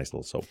 Nice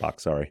little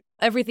soapbox. Sorry.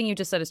 Everything you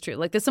just said is true.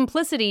 Like, the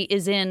simplicity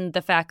is in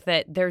the fact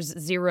that there's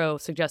zero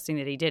suggesting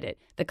that he did it.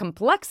 The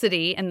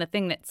complexity and the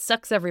thing that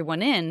sucks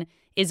everyone in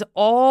is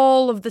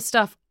all of the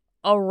stuff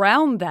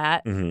around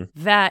that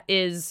that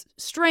is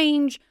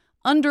strange,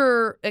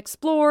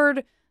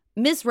 underexplored,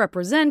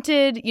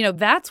 misrepresented.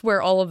 That's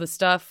where all of the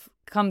stuff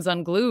comes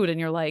unglued and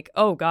you're like,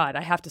 oh God,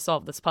 I have to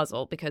solve this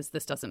puzzle because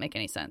this doesn't make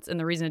any sense. And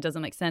the reason it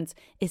doesn't make sense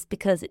is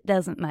because it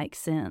doesn't make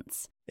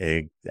sense.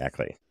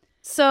 Exactly.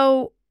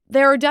 So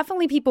there are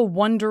definitely people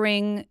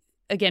wondering,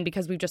 again,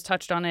 because we've just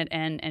touched on it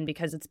and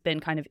because it's been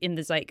kind of in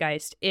the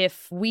zeitgeist,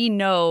 if we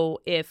know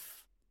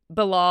if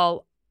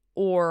Bilal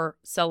or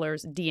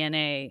Sellers'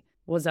 DNA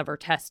was ever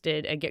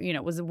tested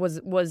again,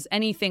 was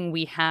anything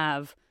we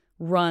have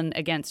run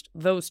against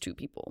those two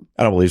people?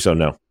 I don't believe so.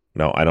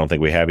 No, I don't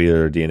think we have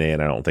either DNA,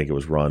 and I don't think it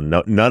was run.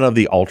 No, none of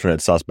the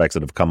alternate suspects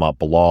that have come up,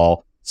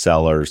 Bilal,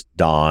 Sellers,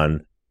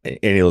 Don,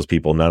 any of those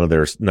people, none of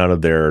their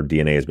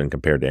DNA has been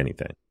compared to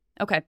anything.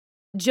 Okay.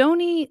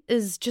 Joni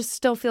is just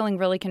still feeling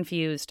really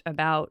confused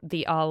about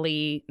the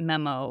Ali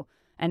memo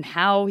and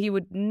how he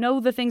would know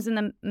the things in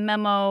the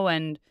memo.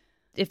 And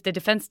if the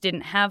defense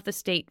didn't have the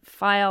state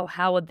file,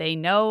 how would they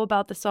know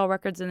about the cell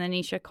records in the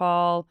Nisha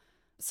call?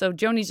 So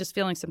Joni's just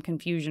feeling some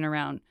confusion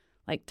around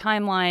like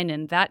timeline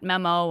and that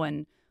memo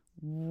and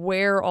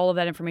where all of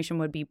that information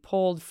would be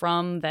pulled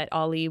from, that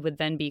Ali would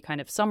then be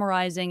kind of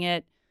summarizing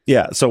it.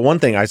 Yeah. So one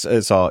thing I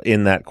saw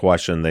in that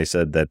question, they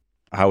said that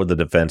how would the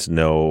defense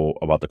know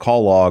about the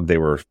call log? They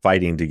were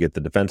fighting to get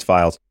the defense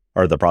files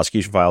or the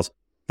prosecution files.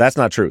 That's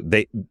not true.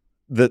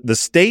 The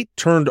state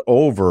turned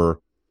over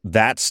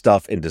that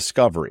stuff in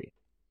discovery.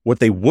 What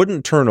they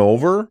wouldn't turn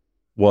over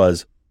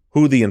was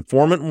who the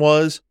informant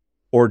was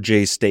or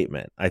Jay's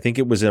statement. I think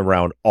it was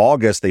around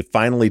August they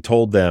finally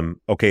told them,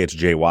 okay, it's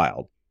Jay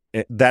Wild.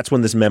 That's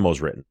when this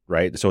memo's written,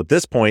 right? So at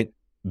this point,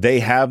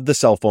 they have the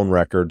cell phone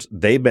records.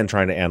 They've been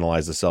trying to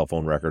analyze the cell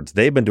phone records.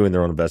 They've been doing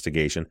their own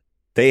investigation.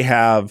 They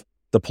have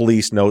the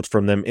police notes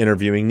from them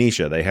interviewing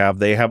Nisha.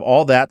 They have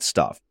all that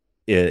stuff.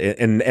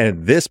 And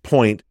at this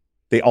point,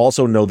 they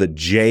also know that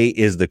Jay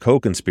is the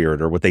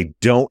co-conspirator. What they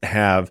don't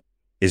have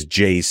is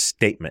Jay's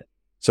statement.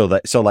 So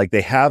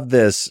they have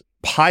this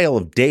pile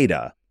of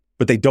data,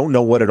 but they don't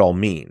know what it all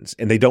means.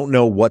 And they don't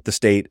know what the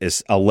state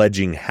is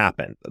alleging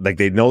happened. Like,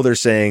 they know they're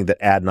saying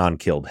that Adnan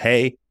killed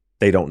Hay.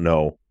 They don't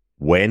know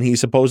when he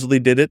supposedly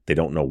did it. They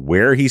don't know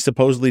where he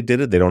supposedly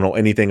did it. They don't know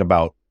anything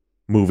about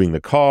moving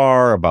the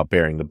car, about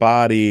burying the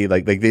body.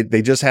 Like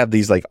they just have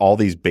these, like, all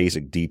these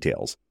basic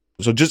details.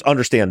 So just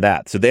understand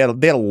that. So they had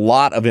a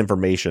lot of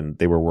information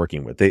they were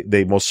working with.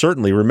 They most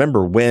certainly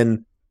remember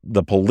when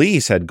the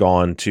police had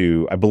gone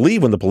to, I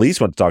believe when the police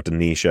went to talk to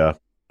Nisha,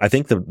 I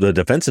think the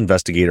defense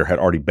investigator had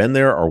already been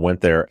there or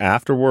went there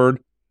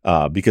afterward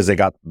because they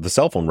got the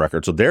cell phone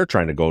record. So they're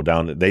trying to go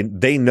down.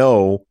 They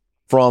know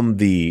from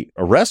the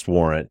arrest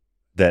warrant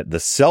that the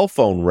cell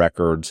phone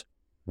records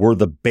were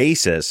the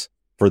basis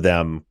for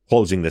them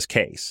closing this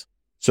case.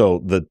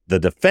 So the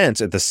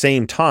defense at the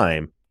same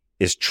time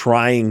is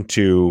trying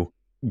to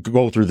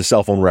go through the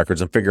cell phone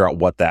records and figure out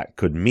what that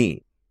could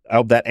mean. I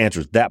hope that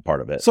answers that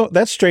part of it. So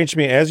that's strange to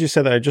me. As you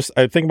said that,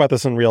 I think about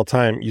this in real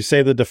time. You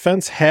say the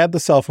defense had the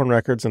cell phone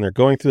records and they're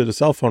going through the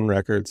cell phone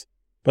records,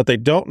 but they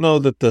don't know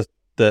that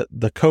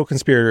the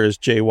co-conspirator is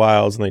Jay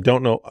Wiles, and they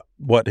don't know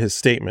what his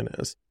statement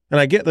is. And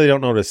I get they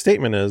don't know what his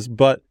statement is,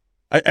 but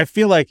I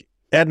feel like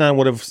Adnan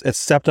would have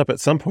stepped up at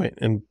some point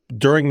and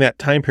during that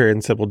time period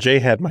and said, well, Jay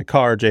had my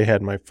car, Jay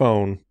had my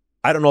phone.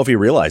 I don't know if he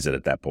realized it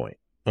at that point.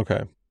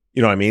 Okay.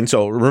 You know what I mean?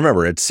 So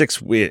remember, it's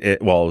 6 weeks,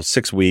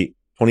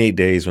 28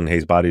 days when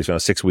Hayes' body was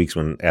found, 6 weeks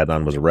when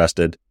Adnan was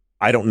arrested.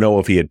 I don't know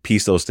if he had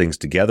pieced those things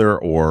together,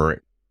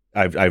 or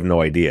I have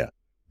no idea.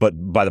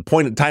 But by the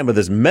point in time of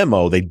this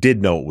memo, they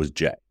did know it was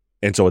Jay.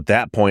 And so at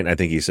that point, I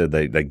think he said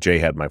that, like, Jay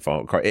had my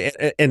phone car.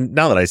 And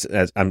now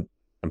that I'm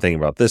thinking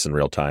about this in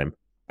real time,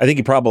 I think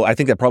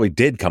that probably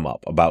did come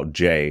up about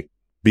Jay,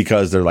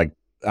 because they're like,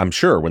 I'm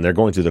sure when they're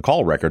going through the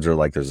call records, they're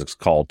like, there's this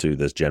call to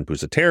this Jen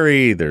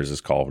Pusateri, there's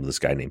this call to this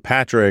guy named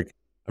Patrick.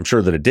 I'm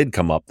sure that it did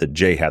come up that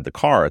Jay had the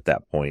car at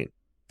that point,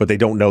 but they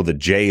don't know that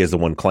Jay is the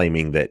one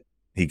claiming that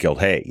he killed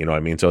Hay. You know what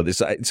I mean? So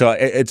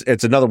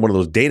it's another one of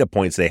those data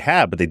points they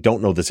have, but they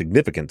don't know the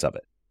significance of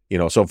it. You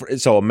know,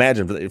 so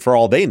imagine for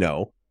all they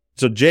know.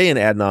 So Jay and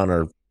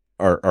Adnan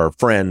are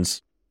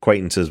friends,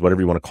 acquaintances,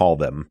 whatever you want to call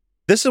them.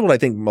 This is what I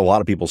think a lot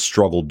of people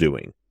struggle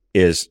doing,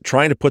 is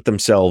trying to put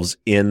themselves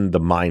in the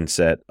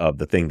mindset of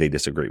the thing they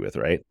disagree with,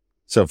 right?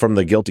 So from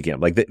the guilty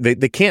camp, like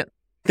they can't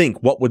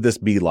think, what would this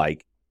be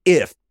like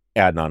if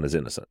Adnan is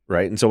innocent,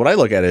 right? And so what I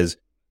look at is,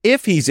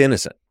 if he's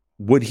innocent,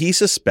 would he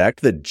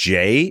suspect that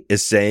Jay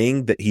is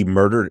saying that he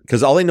murdered?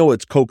 Because all they know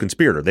is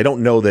co-conspirator. They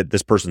don't know that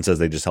this person says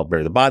they just helped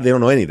bury the body. They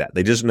don't know any of that.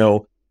 They just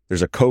know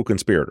there's a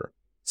co-conspirator.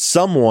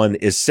 Someone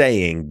is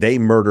saying they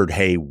murdered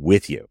Hay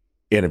with you.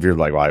 And if you're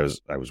like, well,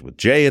 I was with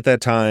Jay at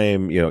that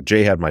time, you know,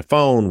 Jay had my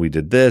phone, we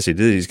did this, he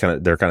did,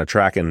 they're kind of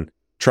tracking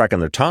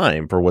their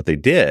time for what they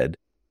did.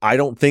 I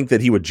don't think that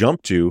he would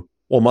jump to,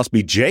 well, it must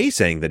be Jay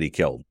saying that he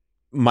killed.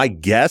 My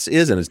guess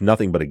is, and it's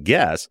nothing but a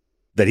guess,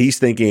 that he's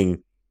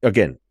thinking,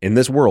 again, in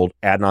this world,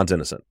 Adnan's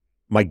innocent.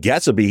 My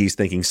guess would be he's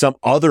thinking some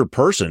other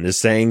person is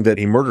saying that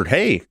he murdered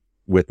Hay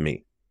with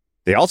me.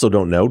 They also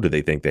don't know, do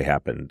they think they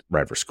happened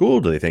right after school?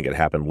 Do they think it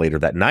happened later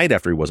that night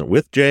after he wasn't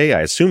with Jay?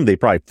 I assume they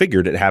probably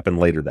figured it happened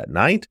later that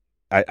night.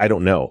 I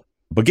don't know.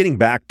 But getting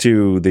back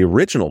to the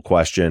original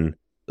question,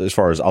 as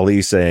far as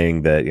Ali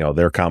saying that, you know,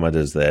 their comment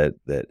is that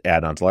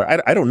Adnan's a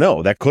liar, I don't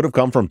know. That could have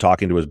come from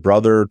talking to his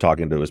brother,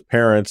 talking to his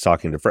parents,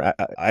 talking to friends.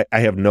 I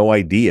have no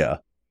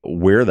idea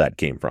where that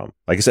came from.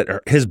 Like I said,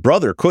 his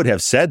brother could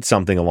have said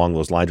something along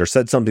those lines or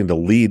said something to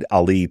lead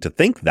Ali to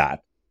think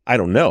that. I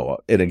don't know.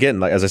 And again,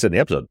 like, as I said in the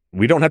episode,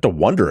 we don't have to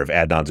wonder if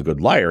Adnan's a good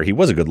liar. He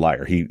was a good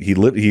liar. He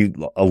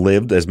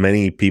lived, as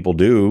many people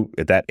do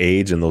at that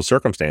age in those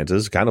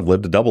circumstances, kind of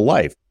lived a double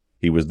life.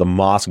 He was the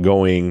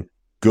mosque-going,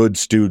 good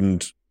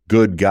student,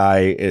 good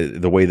guy,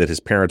 the way that his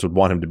parents would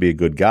want him to be a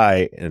good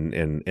guy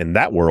in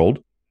that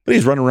world. But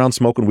he's running around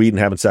smoking weed and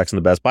having sex in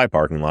the Best Buy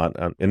parking lot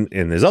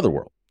in his other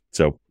world.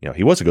 So, you know,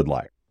 he was a good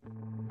liar.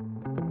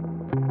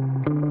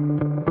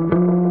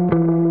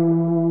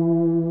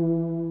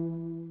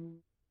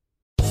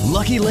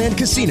 Lucky Land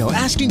Casino,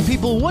 asking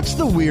people, what's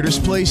the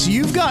weirdest place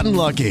you've gotten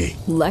lucky?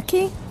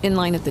 Lucky? In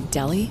line at the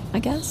deli, I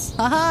guess?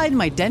 Aha, in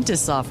my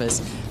dentist's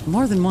office.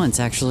 More than once,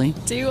 actually.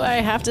 Do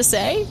I have to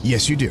say?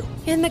 Yes, you do.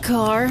 In the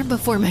car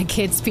before my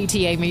kids'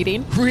 PTA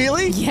meeting.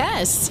 Really?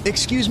 Yes.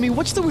 Excuse me,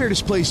 what's the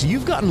weirdest place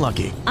you've gotten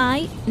lucky?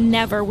 I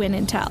never win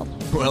and tell.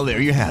 Well,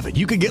 there you have it.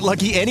 You can get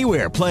lucky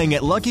anywhere, playing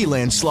at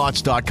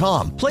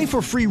LuckyLandSlots.com. Play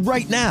for free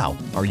right now.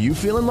 Are you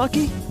feeling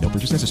lucky? No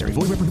purchase necessary.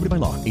 Void where prohibited by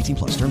law. 18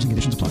 plus. Terms and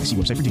conditions apply. See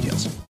website for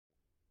details.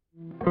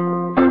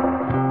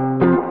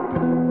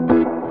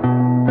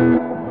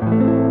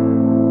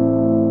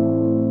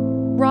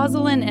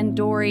 Rosalind and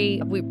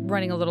Dory, we're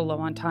running a little low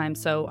on time,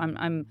 so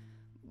I'm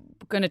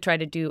going to try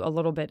to do a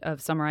little bit of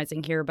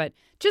summarizing here, but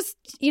just,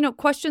 you know,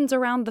 questions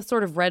around the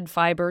sort of red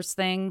fibers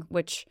thing,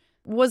 which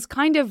was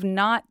kind of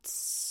not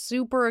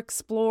super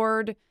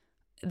explored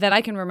that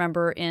I can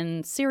remember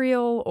in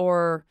Serial,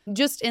 or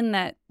just in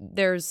that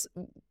there's,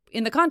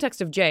 in the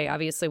context of Jay,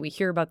 obviously we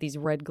hear about these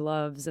red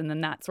gloves and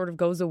then that sort of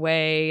goes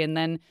away. And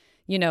then,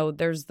 you know,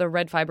 there's the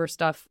red fiber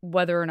stuff,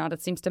 whether or not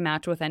it seems to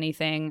match with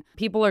anything.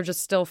 People are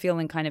just still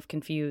feeling kind of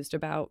confused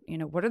about, you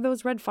know, what are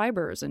those red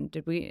fibers? And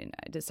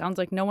it sounds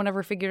like no one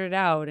ever figured it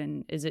out.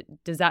 And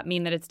does that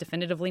mean that it's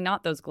definitively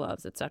not those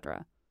gloves,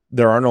 etc.?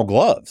 There are no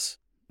gloves.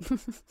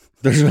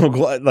 There's no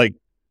glove. Like,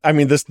 I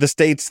mean, the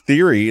state's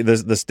theory,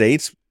 the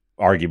state's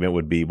argument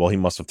would be, well, he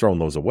must have thrown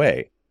those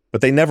away. But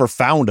they never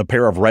found a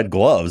pair of red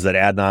gloves that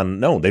Adnan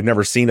known. They've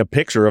never seen a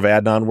picture of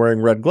Adnan wearing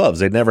red gloves.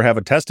 They'd never have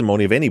a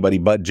testimony of anybody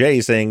but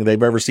Jay saying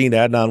they've ever seen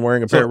Adnan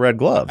wearing a pair of red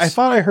gloves. I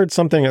thought I heard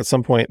something at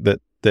some point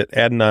that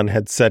Adnan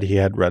had said he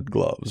had red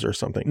gloves or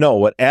something. No,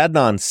 what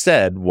Adnan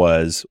said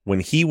was when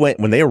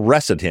they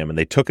arrested him and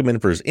they took him in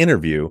for his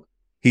interview,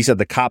 he said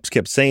the cops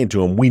kept saying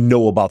to him, "We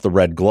know about the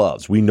red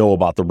gloves. We know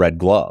about the red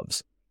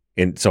gloves."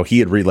 And so he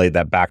had relayed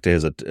that back to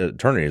his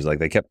attorney. He's like,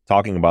 they kept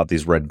talking about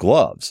these red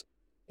gloves.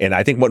 And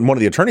I think one of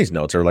the attorney's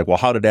notes are like, well,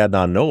 how did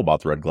Adnan know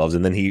about the red gloves?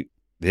 And then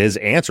his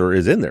answer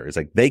is in there. It's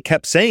like, they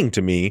kept saying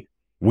to me,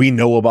 "We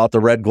know about the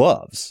red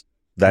gloves."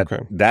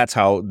 That's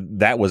how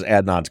that was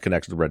Adnan's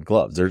connection to red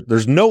gloves.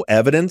 There's no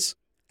evidence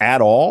at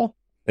all.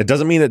 It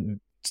doesn't mean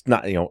it's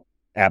not, you know,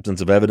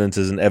 absence of evidence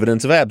isn't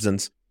evidence of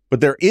absence,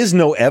 but there is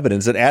no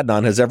evidence that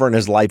Adnan has ever in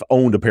his life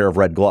owned a pair of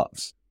red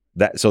gloves.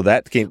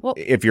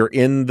 If you're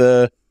in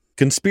the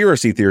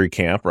conspiracy theory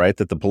camp, right,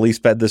 that the police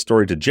fed this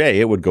story to Jay,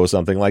 it would go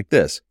something like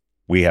this.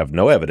 We have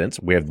no evidence.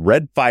 We have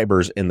red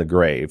fibers in the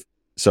grave.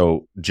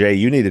 So, Jay,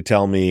 you need to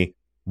tell me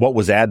what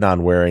was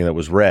Adnan wearing that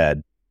was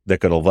red that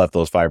could have left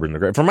those fibers in the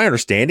grave. From my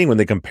understanding, when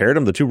they compared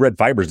them, the two red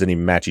fibers didn't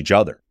even match each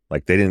other.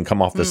 Like, they didn't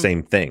come off the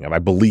same thing. I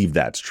believe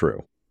that's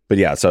true. But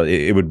yeah, so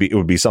it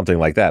would be something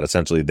like that.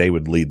 Essentially, they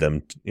would lead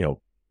them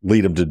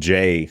to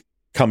Jay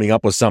coming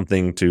up with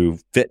something to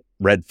fit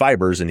red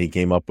fibers, and he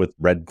came up with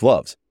red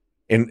gloves.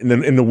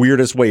 In the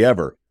weirdest way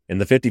ever. In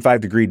the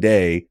 55-degree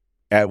day,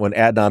 when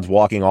Adnan's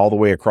walking all the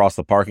way across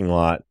the parking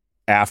lot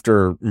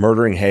after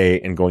murdering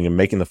Hay and going and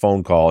making the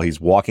phone call,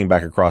 he's walking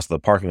back across the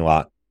parking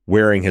lot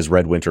wearing his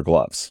red winter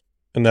gloves.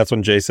 And that's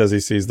when Jay says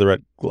he sees the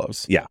red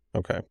gloves. Yeah.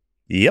 Okay.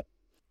 Yep.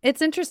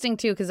 It's interesting,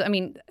 too, because, I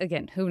mean,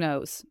 again, who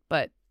knows?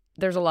 But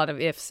there's a lot of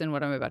ifs in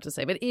what I'm about to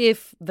say. But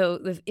if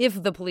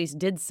the police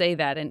did say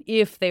that, and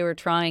if they were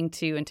trying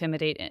to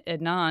intimidate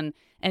Adnan,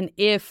 and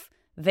if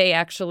they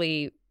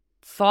actually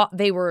thought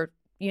they were,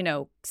 you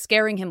know,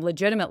 scaring him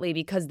legitimately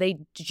because they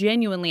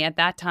genuinely at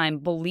that time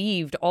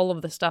believed all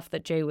of the stuff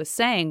that Jay was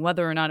saying,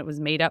 whether or not it was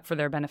made up for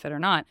their benefit or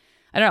not.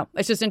 I don't know.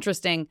 It's just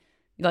interesting.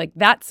 Like,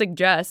 that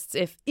suggests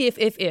if,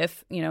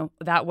 you know,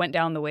 that went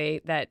down the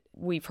way that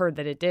we've heard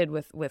that it did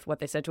with what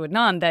they said to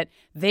Adnan, that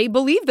they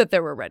believed that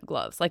there were red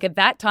gloves. Like, at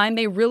that time,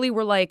 they really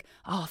were like,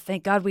 oh,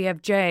 thank God we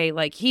have Jay.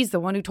 Like, he's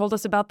the one who told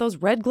us about those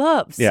red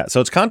gloves. Yeah.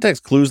 So it's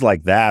context clues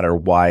like that are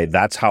why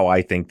that's how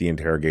I think the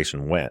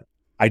interrogation went.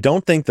 I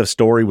don't think the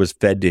story was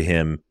fed to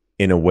him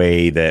in a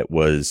way that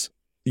was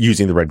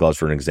using the red gloves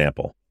for an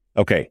example.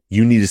 Okay,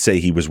 you need to say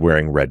he was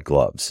wearing red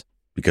gloves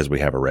because we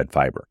have a red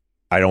fiber.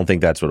 I don't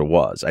think that's what it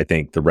was. I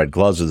think the red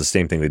gloves are the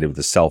same thing they did with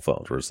the cell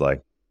phones, where it's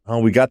like, oh,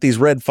 we got these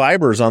red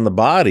fibers on the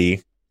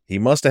body. He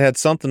must have had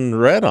something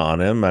red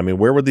on him. I mean,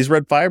 where would these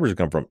red fibers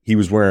come from? He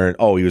was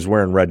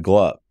wearing red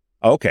glove.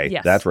 Okay,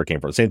 yes. That's where it came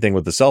from. Same thing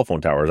with the cell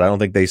phone towers. I don't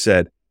think they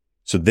said,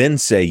 so then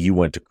say you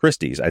went to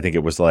Christie's. I think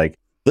it was like,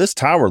 this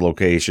tower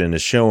location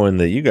is showing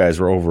that you guys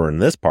were over in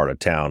this part of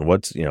town.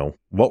 What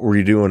were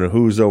you doing and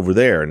who's over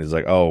there? And he's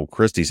like, oh,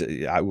 Christie's.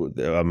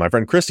 My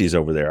friend Christie's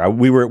over there.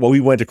 We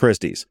went to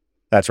Christie's.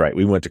 That's right.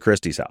 We went to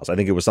Christie's house. I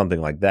think it was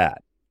something like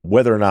that.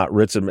 Whether or not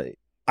Ritzum,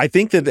 I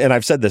think that, and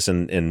I've said this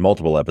in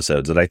multiple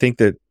episodes, that I think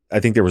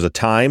there was a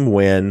time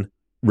when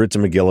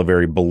Ritzum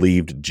McGillivray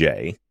believed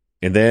Jay.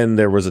 And then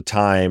there was a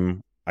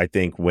time, I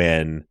think,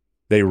 when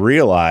they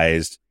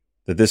realized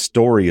that this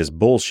story is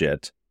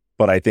bullshit.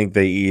 But I think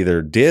they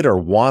either did or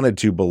wanted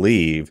to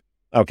believe,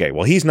 okay,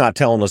 well, he's not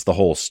telling us the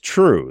whole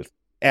truth.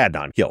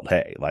 Adnan killed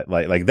Hay.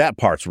 Like that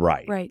part's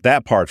right. Right.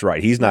 That part's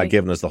right. He's not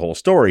giving us the whole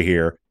story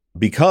here,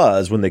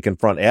 because when they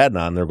confront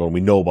Adnan, they're going, we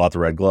know about the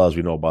red gloves.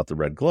 We know about the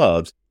red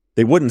gloves.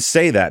 They wouldn't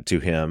say that to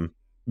him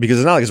because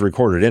it's not like it's a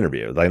recorded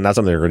interview. Like, not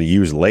something they're going to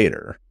use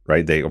later,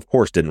 right? They, of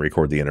course, didn't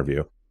record the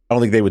interview. I don't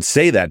think they would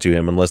say that to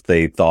him unless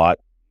they thought,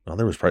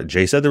 oh,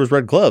 Jay said there was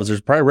red gloves. There's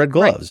probably red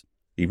gloves. Right.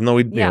 Even though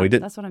he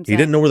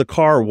didn't know where the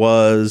car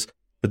was,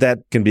 but that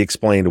can be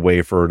explained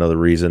away for another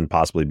reason,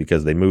 possibly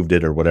because they moved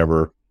it or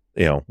whatever,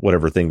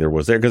 whatever thing there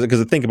was there.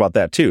 Because think about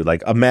that too.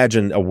 Like,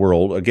 imagine a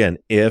world, again,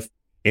 if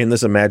in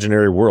this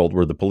imaginary world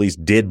where the police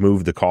did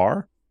move the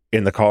car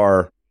and the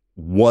car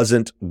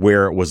wasn't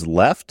where it was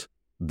left,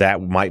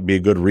 that might be a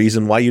good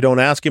reason why you don't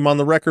ask him on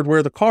the record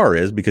where the car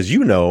is, because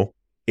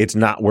it's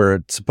not where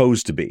it's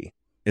supposed to be.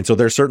 And so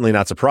they're certainly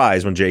not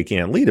surprised when Jay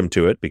can't lead him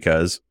to it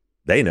because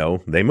they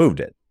know they moved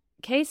it.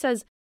 Kay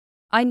says,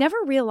 I never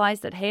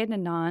realized that Hay and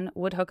Anon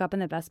would hook up in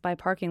the Best Buy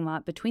parking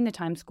lot between the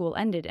time school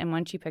ended and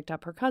when she picked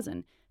up her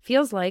cousin.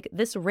 Feels like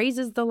this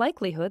raises the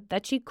likelihood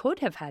that she could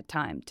have had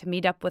time to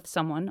meet up with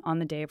someone on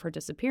the day of her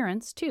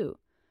disappearance, too.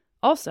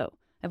 Also,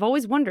 I've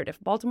always wondered if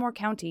Baltimore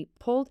County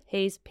pulled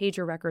Hay's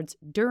pager records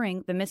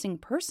during the missing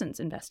persons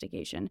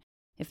investigation.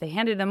 If they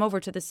handed them over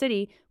to the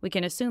city, we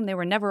can assume they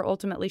were never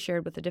ultimately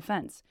shared with the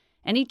defense.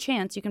 Any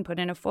chance you can put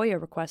in a FOIA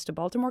request to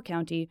Baltimore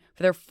County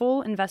for their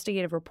full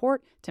investigative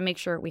report to make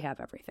sure we have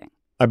everything.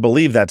 I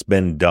believe that's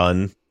been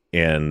done,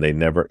 and they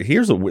never.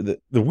 Here's the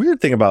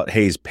weird thing about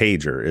Hay's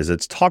pager is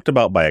it's talked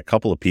about by a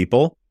couple of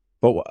people,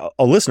 but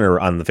a listener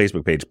on the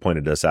Facebook page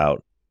pointed this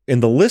out.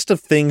 In the list of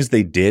things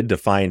they did to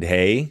find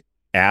Hay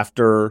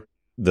after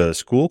the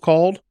school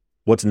called,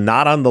 what's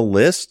not on the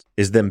list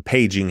is them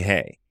paging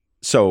Hay.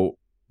 So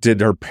did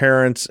her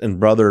parents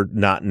and brother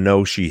not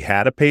know she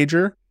had a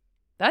pager?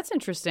 That's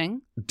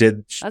interesting.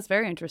 That's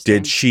very interesting.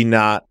 Did she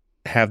not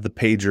have the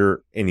pager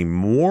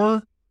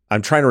anymore?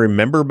 I'm trying to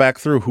remember back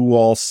through who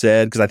all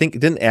said, because I think,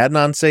 didn't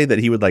Adnan say that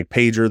he would like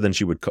page her, then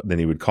he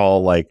would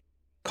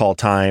call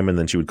time, and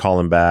then she would call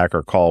him back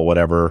or call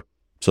whatever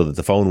so that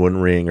the phone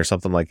wouldn't ring or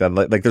something like that.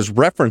 Like there's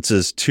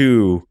references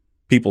to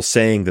people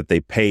saying that they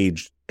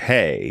paged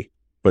Hay,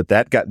 but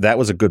that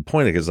was a good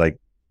point, because like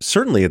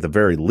certainly at the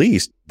very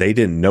least they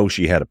didn't know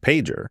she had a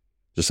pager.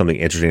 Just something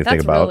interesting to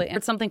think about.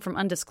 It's something from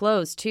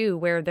Undisclosed too,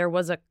 where there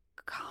was a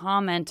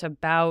comment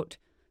about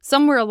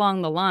somewhere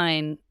along the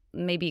line,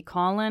 maybe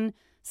Colin.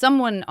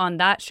 Someone on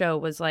that show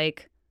was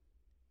like,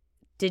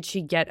 did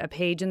she get a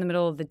page in the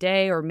middle of the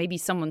day? Or maybe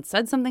someone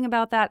said something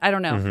about that. I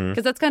don't know.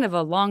 Because that's kind of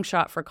a long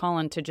shot for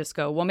Colin to just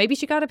go, well, maybe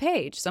she got a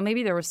page. So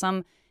maybe there was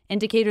some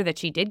indicator that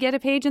she did get a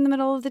page in the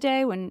middle of the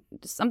day, when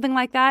something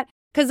like that.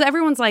 Because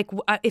everyone's like,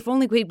 if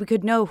only we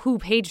could know who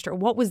paged her.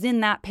 What was in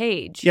that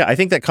page? Yeah, I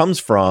think that comes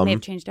from... They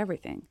have changed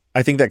everything.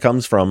 I think that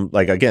comes from,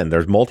 like, again,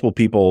 there's multiple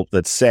people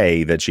that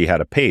say that she had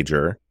a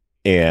pager.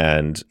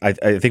 And I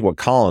think what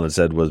Colin had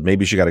said was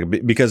maybe she got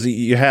because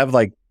you have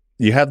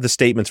the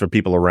statements from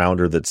people around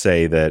her that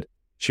say that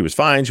she was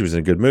fine, she was in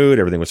a good mood,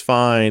 everything was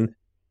fine.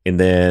 And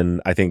then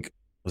I think,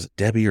 was it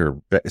Debbie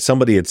or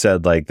somebody had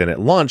said, like, then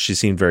at lunch she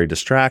seemed very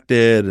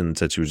distracted and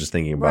said she was just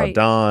thinking about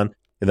Don.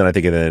 And then I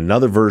think in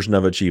another version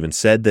of it, she even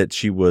said that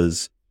she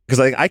was, because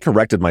I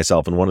corrected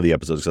myself in one of the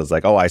episodes, because I was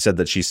like, oh, I said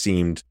that she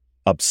seemed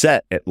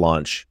upset at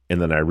lunch,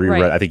 and then I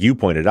reread. I think you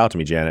pointed out to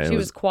me, Janet. She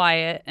was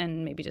quiet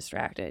and maybe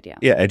distracted. Yeah.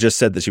 Yeah, it just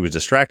said that she was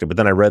distracted, but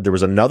then I read there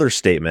was another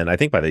statement, I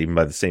think even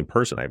by the same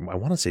person. I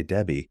want to say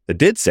Debbie, that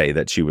did say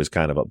that she was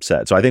kind of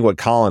upset. So I think what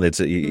Colin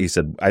he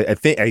said, I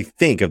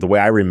think of the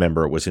way I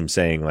remember it was him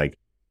saying, like,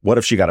 what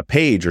if she got a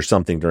page or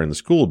something during the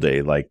school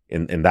day, like,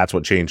 and that's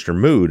what changed her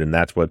mood, and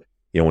that's what,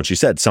 when she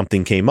said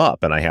something came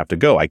up and I have to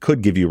go, I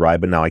could give you a ride,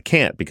 but now I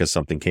can't because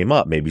something came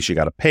up. Maybe she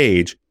got a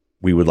page.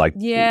 We would like...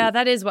 Yeah,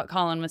 that is what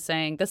Colin was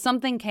saying. The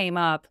something came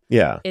up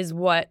is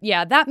what...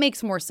 Yeah, that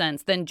makes more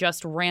sense than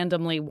just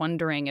randomly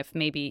wondering if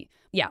maybe...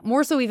 Yeah,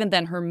 more so even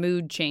than her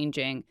mood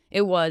changing.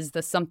 It was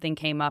the something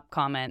came up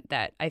comment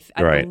that I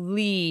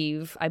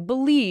believe,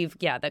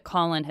 that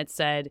Colin had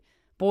said,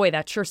 boy,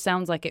 that sure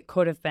sounds like it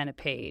could have been a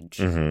page.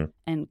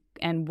 And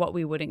what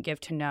we wouldn't give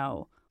to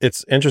know.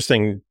 It's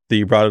interesting that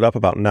you brought it up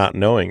about not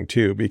knowing,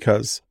 too,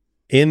 because...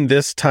 in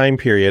this time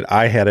period,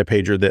 I had a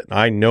pager that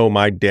I know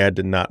my dad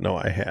did not know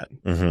I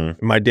had.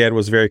 My dad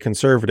was very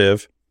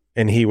conservative,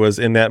 and he was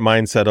in that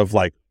mindset of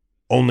like,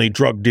 only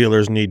drug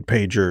dealers need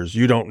pagers.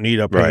 You don't need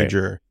a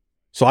pager. Right.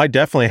 So I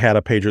definitely had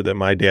a pager that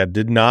my dad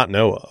did not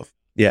know of.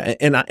 Yeah,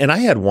 and I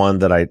had one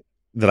that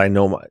I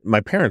know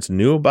my parents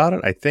knew about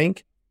it, I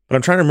think. But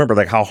I'm trying to remember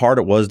like how hard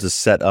it was to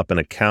set up an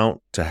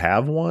account to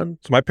have one.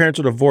 So my parents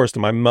were divorced,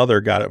 and my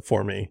mother got it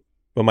for me.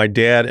 But my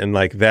dad and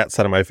like that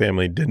side of my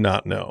family did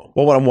not know.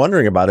 Well, what I'm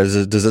wondering about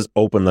is does this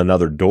open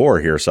another door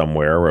here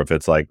somewhere? Or if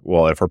it's like,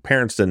 well, if her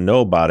parents didn't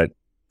know about it,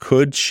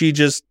 could she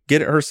just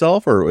get it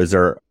herself? Or is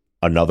there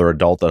another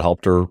adult that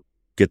helped her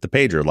get the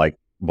pager? Like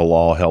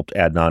Bilal helped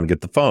Adnan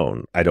get the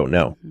phone. I don't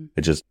know.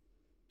 It's just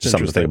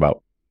something to think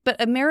about.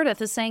 But Meredith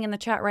is saying in the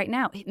chat right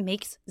now, it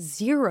makes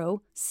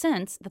zero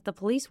sense that the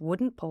police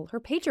wouldn't pull her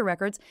pager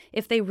records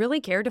if they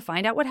really cared to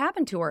find out what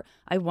happened to her.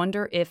 I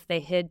wonder if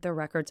they hid the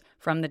records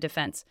from the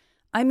defense.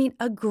 I mean,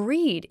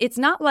 agreed. It's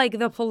not like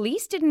the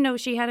police didn't know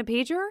she had a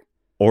pager.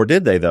 Or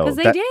did they, though? Because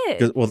they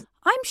did. Well,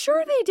 I'm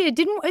sure they did.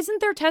 Isn't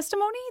there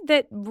testimony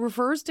that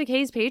refers to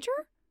Kay's pager?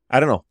 I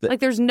don't know. Like,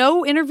 there's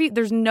no interview.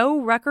 There's no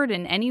record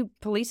in any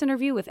police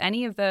interview with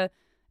any of the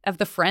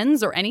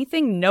friends or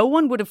anything. No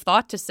one would have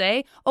thought to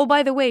say, oh,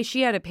 by the way,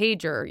 she had a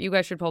pager. You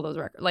guys should pull those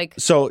records. Like,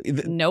 so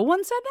no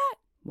one said that?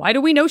 Why do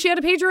we know she had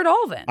a pager at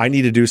all then? I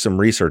need to do some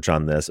research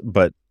on this,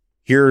 but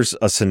here's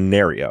a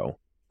scenario.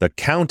 The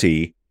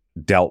county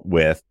dealt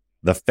with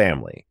the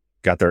family,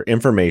 got their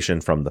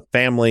information from the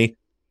family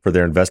for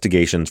their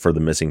investigations for the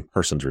missing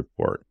persons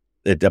report.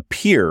 It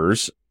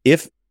appears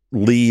if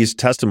Lee's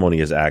testimony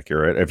is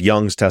accurate, if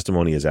Young's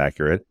testimony is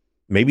accurate,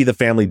 maybe the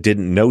family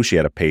didn't know she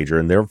had a pager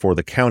and therefore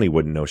the county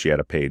wouldn't know she had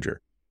a pager.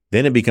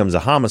 Then it becomes a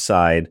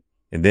homicide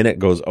and then it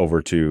goes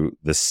over to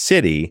the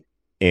city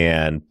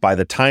And by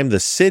the time the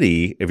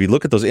city, if you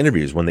look at those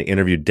interviews, when they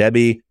interviewed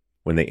Debbie,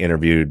 when they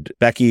interviewed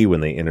Becky,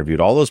 when they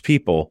interviewed all those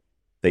people,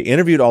 they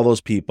interviewed all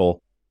those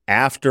people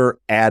after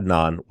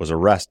Adnan was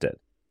arrested.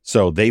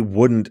 So they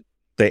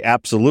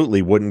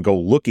absolutely wouldn't go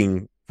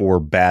looking for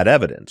bad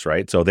evidence,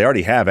 right? So they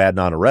already have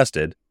Adnan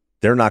arrested.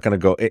 They're not going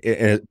to go,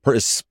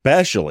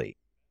 especially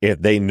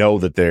if they know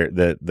that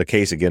the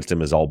case against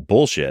him is all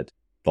bullshit.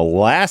 The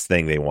last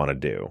thing they want to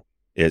do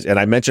is, and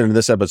I mentioned in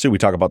this episode, we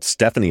talk about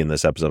Stephanie in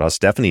this episode, how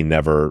Stephanie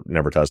never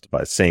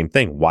testifies. Same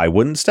thing. Why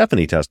wouldn't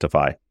Stephanie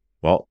testify?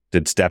 Well,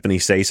 did Stephanie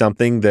say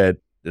something that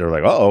they're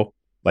like, uh-oh,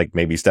 like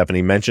maybe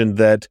Stephanie mentioned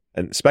that,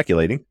 and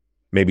speculating,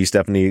 maybe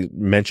Stephanie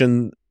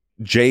mentioned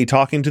Jay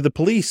talking to the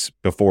police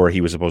before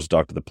he was supposed to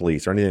talk to the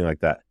police or anything like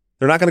that.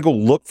 They're not going to go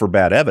look for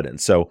bad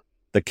evidence. So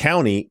the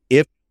county,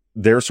 if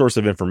their source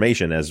of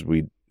information, as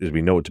we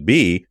know it to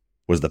be,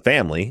 was the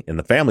family, and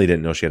the family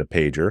didn't know she had a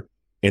pager,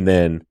 and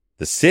then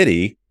the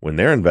city, when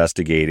they're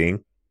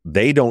investigating,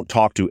 they don't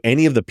talk to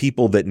any of the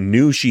people that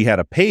knew she had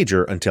a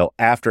pager until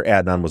after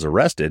Adnan was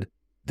arrested.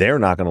 They're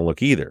not going to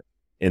look either.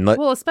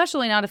 Well,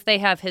 especially not if they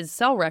have his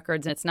cell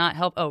records and it's not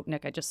help. Oh,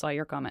 Nick, I just saw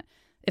your comment.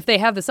 If they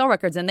have the cell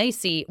records and they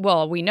see,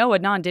 well, we know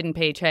Adnan didn't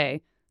page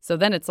Hay, so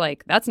then it's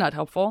like, that's not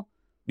helpful.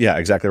 Yeah,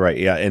 exactly right.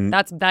 Yeah, and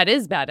that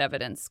is bad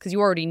evidence because you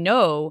already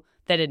know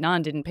that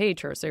Adnan didn't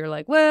page her. So you're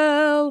like,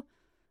 well,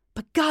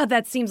 but God,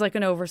 that seems like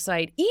an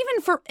oversight,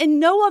 even for and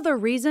no other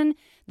reason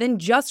than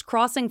just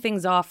crossing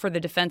things off for the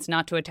defense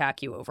not to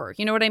attack you over.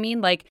 You know what I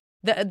mean? Like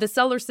the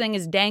Sellers thing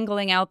is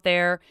dangling out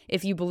there.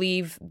 If you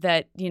believe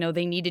that,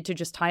 they needed to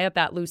just tie up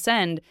that loose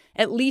end,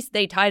 at least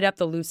they tied up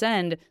the loose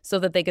end so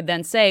that they could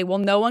then say, well,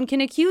 no one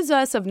can accuse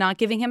us of not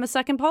giving him a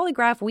second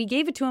polygraph. We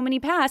gave it to him and he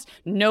passed.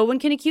 No one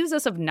can accuse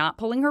us of not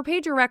pulling her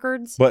pager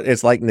records. But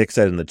it's like Nick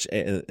said in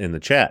the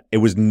chat, it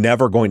was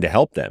never going to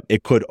help them.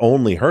 It could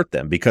only hurt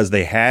them because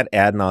they had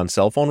Adnan's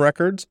cell phone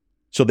records.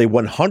 So they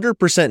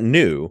 100%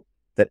 knew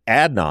that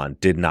Adnan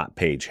did not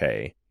page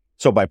Hay.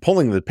 So by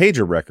pulling the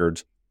pager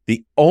records,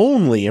 the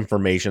only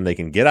information they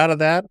can get out of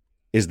that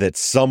is that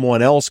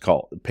someone else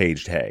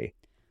paged Hay,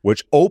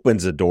 which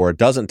opens the door. It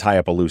doesn't tie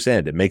up a loose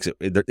end.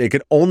 It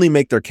could only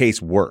make their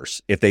case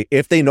worse.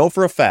 If they know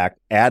for a fact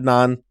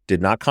Adnan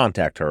did not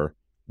contact her,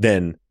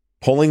 then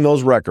pulling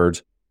those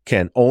records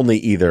can only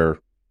either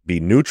be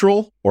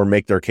neutral or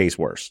make their case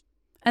worse.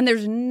 And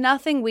there's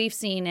nothing we've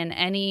seen in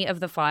any of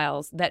the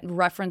files that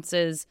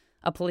references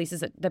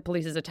the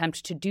police's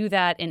attempt to do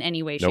that in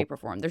any way, shape, or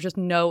form. There's just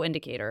no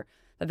indicator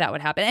that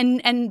would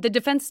happen. And the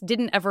defense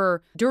didn't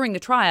ever, during the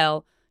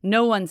trial,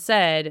 no one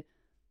said,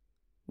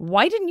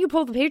 why didn't you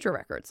pull the pager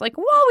records? Like,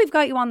 well, we've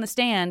got you on the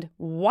stand.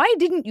 Why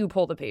didn't you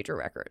pull the pager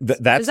records?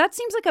 Because that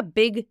seems like a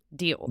big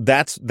deal.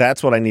 That's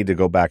what I need to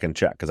go back and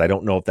check because I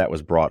don't know if that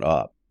was brought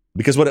up.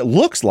 Because what it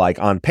looks like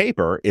on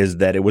paper is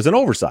that it was an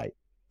oversight.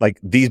 Like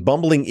these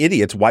bumbling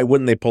idiots, why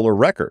wouldn't they pull her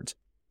records?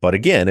 But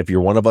again, if you're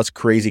one of us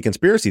crazy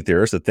conspiracy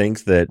theorists that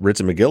thinks that Ritz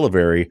and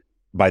McGillivray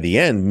by the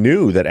end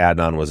knew that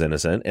Adnan was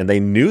innocent and they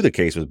knew the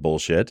case was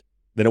bullshit,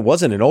 then it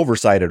wasn't an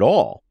oversight at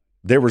all.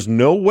 There was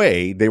no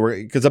way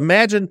because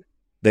imagine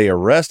they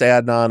arrest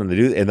Adnan and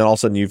then all of a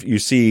sudden you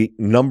see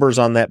numbers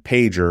on that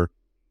pager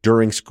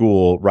during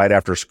school, right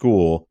after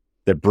school,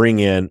 that bring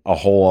in a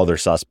whole other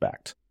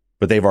suspect,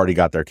 but they've already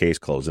got their case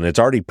closed. And it's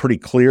already pretty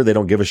clear they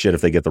don't give a shit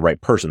if they get the right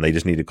person. They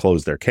just need to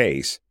close their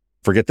case.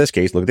 Forget this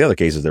case. Look at the other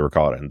cases they were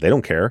caught in. They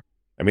don't care.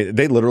 I mean,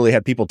 they literally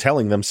had people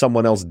telling them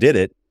someone else did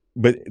it,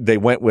 but they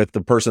went with the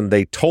person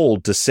they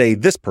told to say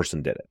this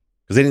person did it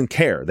because they didn't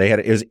care.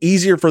 It was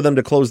easier for them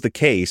to close the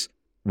case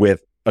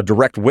with a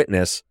direct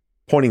witness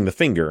pointing the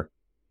finger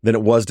than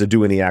it was to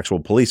do any actual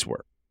police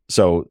work.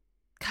 So,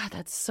 God,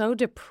 that's so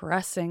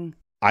depressing.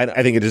 I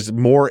think it is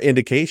more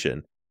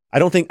indication. I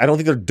don't think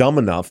they're dumb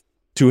enough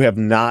to have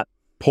not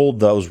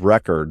pulled those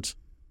records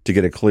to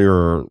get a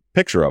clearer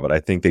picture of it. I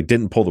think they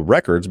didn't pull the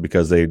records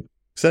because they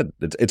said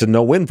it's a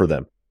no-win for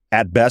them.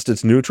 At best,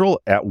 it's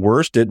neutral. At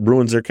worst, it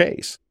ruins their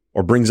case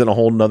or brings in a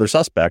whole nother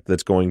suspect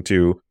that's going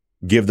to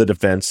give the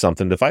defense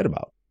something to fight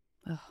about.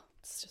 Oh,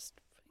 it's just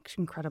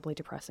incredibly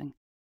depressing.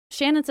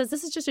 Shannon says,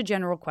 this is just a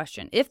general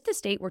question. If the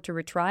state were to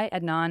retry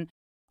Adnan,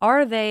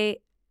 are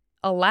they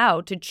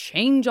allowed to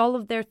change all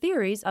of their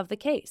theories of the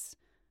case?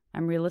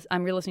 I'm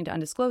re-listening to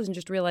Undisclosed and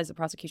just realized the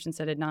prosecution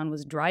said Adnan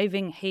was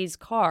driving Hayes'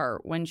 car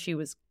when she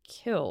was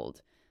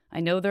killed. I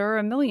know there are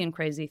a million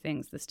crazy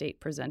things the state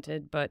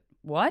presented, but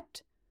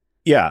what?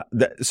 Yeah.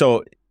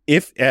 So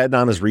if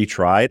Adnan is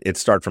retried, it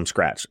starts from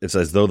scratch. It's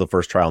as though the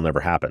first trial never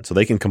happened. So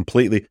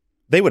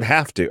they would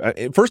have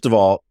to. First of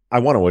all, I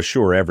want to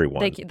assure everyone.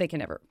 They can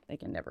never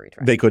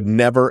retry. They could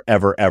never,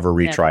 ever, ever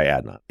retry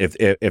Adnan.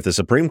 If the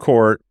Supreme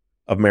Court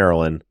of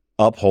Maryland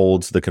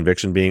upholds the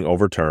conviction being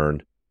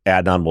overturned,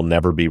 Adnan will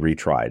never be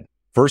retried.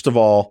 First of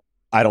all,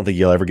 I don't think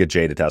you'll ever get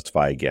Jay to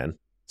testify again.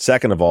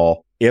 Second of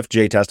all, if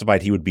Jay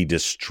testified, he would be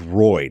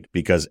destroyed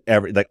because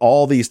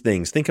all these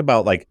things. Think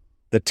about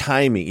the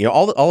timing,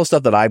 all the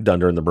stuff that I've done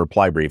during the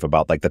reply brief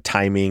about the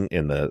timing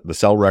and the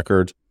cell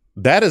records.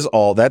 That is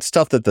all that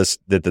stuff that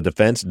the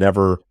defense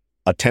never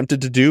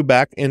attempted to do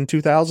back in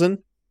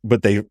 2000.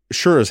 but they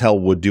sure as hell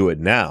would do it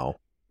now.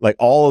 Like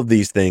all of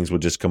these things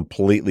would just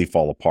completely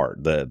fall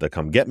apart. The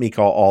come get me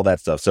call, all that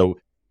stuff. So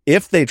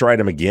if they tried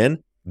them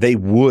again, they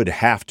would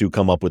have to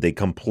come up with a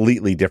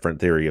completely different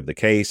theory of the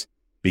case,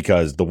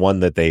 because the one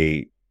that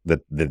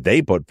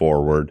they put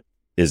forward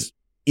is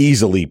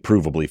easily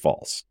provably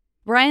false.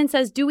 Brian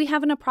says, do we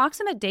have an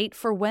approximate date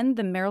for when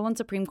the Maryland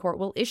Supreme Court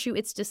will issue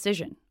its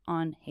decision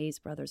on Hayes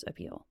Brothers'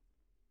 appeal?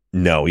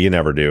 No, you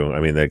never do. I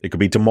mean, it could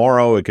be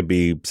tomorrow. It could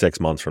be 6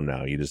 months from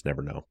now. You just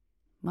never know.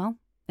 Well,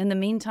 in the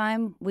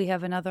meantime, we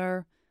have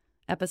another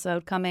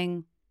episode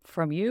coming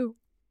from you,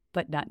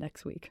 but not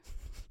next week.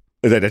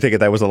 I take it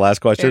that was the last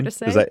question?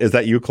 Fair to say. Is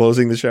that you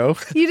closing the show?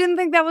 You didn't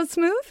think that was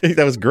smooth?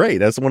 That was great.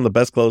 That's one of the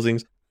best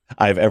closings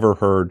I've ever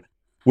heard.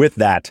 With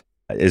that,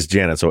 is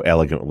Janet so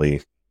elegant,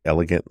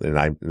 and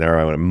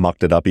I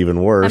mucked it up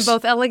even worse. I'm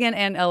both elegant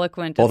and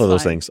eloquent. Both of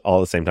those things all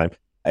at the same time.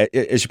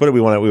 As you put it, we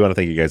want to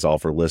thank you guys all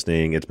for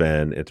listening. This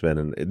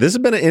has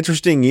been an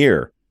interesting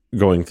year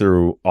going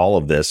through all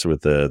of this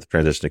with the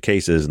transition of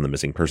cases and the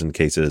missing person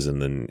cases, and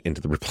then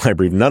into the reply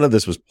brief. None of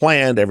this was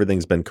planned.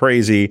 Everything's been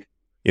crazy.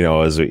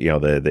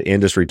 The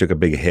industry took a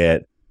big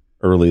hit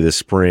early this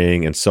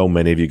spring, and so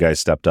many of you guys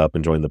stepped up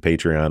and joined the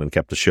Patreon and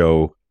kept the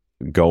show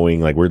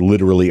going. Like, we're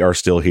literally are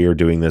still here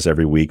doing this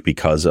every week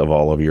because of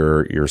all of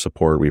your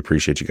support. We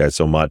appreciate you guys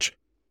so much.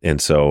 And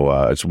so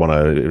I just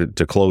want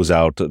to close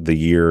out the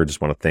year.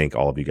 Just want to thank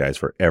all of you guys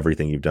for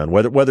everything you've done,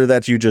 whether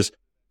that's you just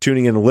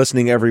tuning in and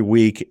listening every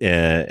week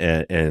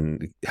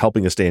and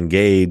helping us stay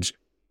engaged,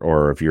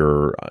 or if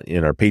you're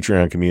in our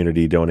Patreon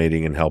community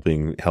donating and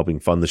helping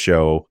fund the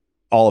show.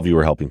 All of you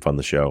are helping fund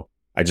the show.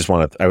 I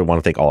want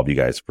to thank all of you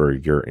guys for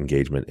your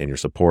engagement and your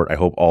support. I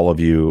hope all of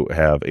you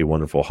have a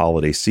wonderful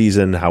holiday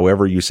season,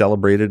 however you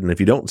celebrate it. And if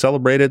you don't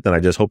celebrate it, then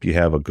I just hope you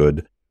have a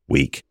good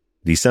week.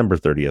 December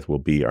 30th will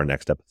be our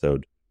next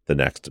episode, the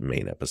next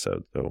main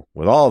episode. So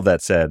with all of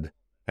that said,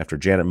 after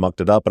Janet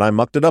mucked it up and I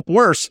mucked it up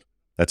worse,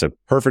 that's a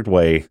perfect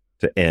way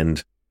to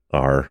end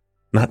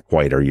not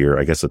quite our year.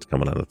 I guess it's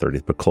coming on the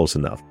 30th, but close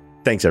enough.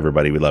 Thanks,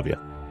 everybody. We love you.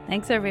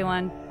 Thanks,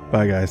 everyone.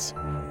 Bye, guys.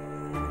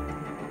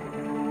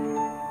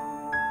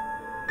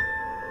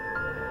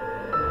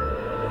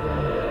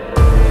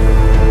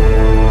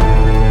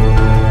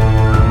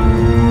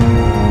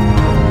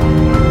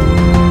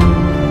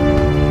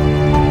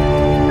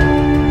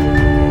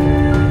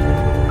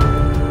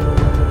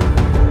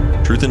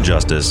 Truth and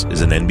Justice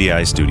is an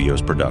NBI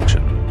Studios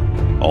production.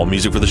 All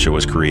music for the show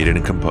is created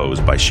and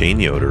composed by Shane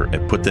Yoder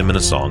at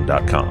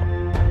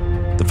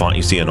PutThemInASong.com. The font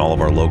you see on all of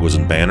our logos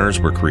and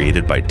banners were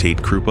created by Tate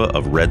Krupa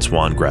of Red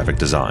Swan Graphic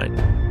Design.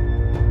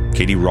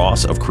 Katie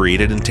Ross of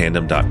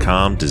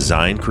CreatedInTandem.com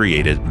designed,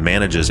 created,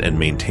 manages, and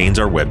maintains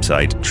our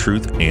website,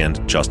 Truth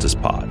and Justice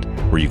Pod,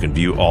 where you can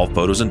view all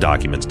photos and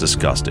documents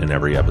discussed in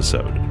every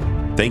episode.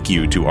 Thank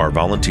you to our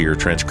volunteer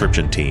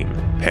transcription team,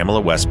 Pamela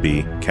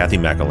Westby, Kathy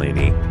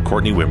McElhaney,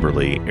 Courtney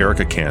Wimberly,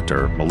 Erica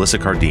Cantor, Melissa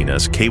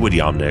Cardenas, Kaywood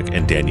Yomnick,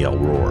 and Danielle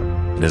Rohr.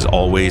 And as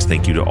always,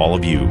 thank you to all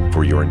of you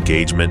for your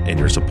engagement and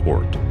your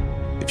support.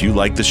 If you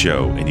like the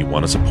show and you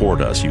want to support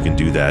us, you can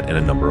do that in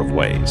a number of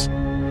ways.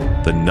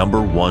 The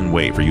number one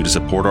way for you to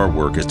support our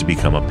work is to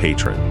become a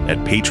patron at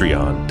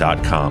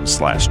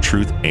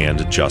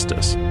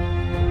patreon.com/truthandjustice.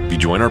 If you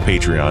join our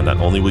Patreon,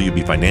 not only will you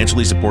be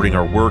financially supporting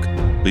our work,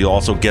 but you'll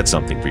also get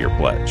something for your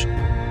pledge.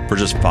 For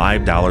just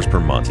 $5 per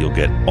month, you'll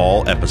get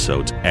all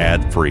episodes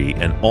ad-free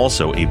and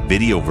also a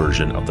video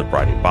version of the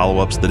Friday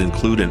follow-ups that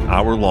include an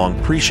hour-long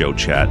pre-show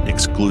chat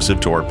exclusive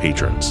to our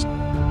patrons.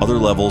 Other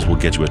levels will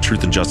get you a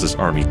Truth and Justice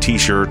Army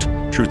t-shirt,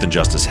 Truth and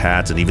Justice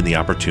hats, and even the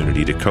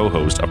opportunity to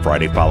co-host a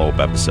Friday follow-up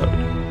episode.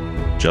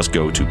 Just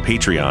go to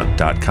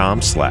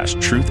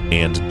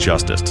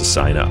patreon.com/truthandjustice to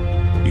sign up.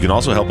 You can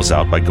also help us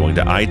out by going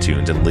to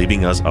iTunes and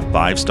leaving us a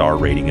 5-star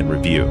rating and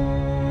review.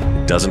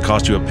 It doesn't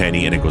cost you a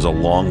penny, and it goes a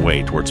long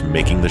way towards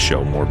making the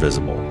show more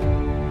visible.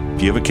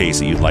 If you have a case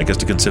that you'd like us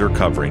to consider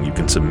covering, you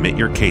can submit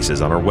your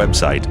cases on our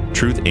website,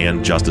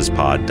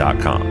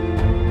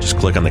 truthandjusticepod.com. Just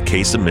click on the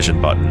case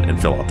submission button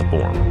and fill out the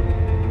form.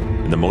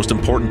 And the most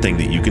important thing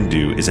that you can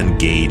do is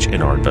engage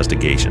in our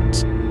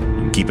investigations. You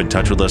can keep in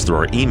touch with us through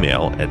our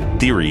email at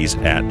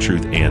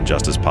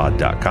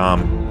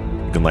theories@truthandjusticepod.com.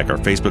 You can like our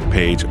Facebook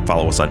page,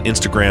 follow us on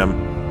Instagram,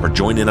 or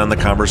join in on the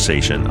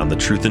conversation on the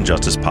Truth and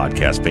Justice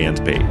Podcast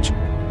fans page.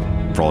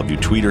 For all of you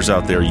tweeters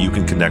out there, you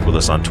can connect with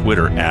us on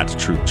Twitter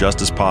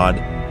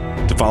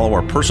 @TruthJusticePod. To follow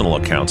our personal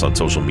accounts on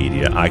social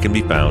media, I can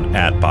be found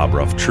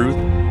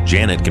 @BobRuffTruth,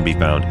 Janet can be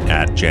found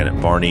 @Janet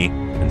Varney,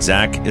 and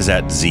Zach is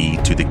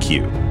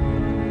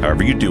 @Z2TheQ.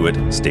 However you do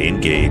it, stay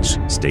engaged,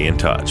 stay in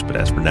touch. But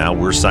as for now,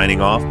 we're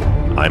signing off.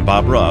 I'm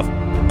Bob Ruff.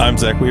 I'm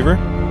Zach Weaver.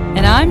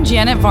 And I'm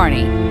Janet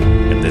Varney.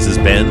 And this has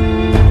been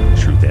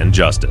Truth and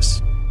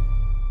Justice.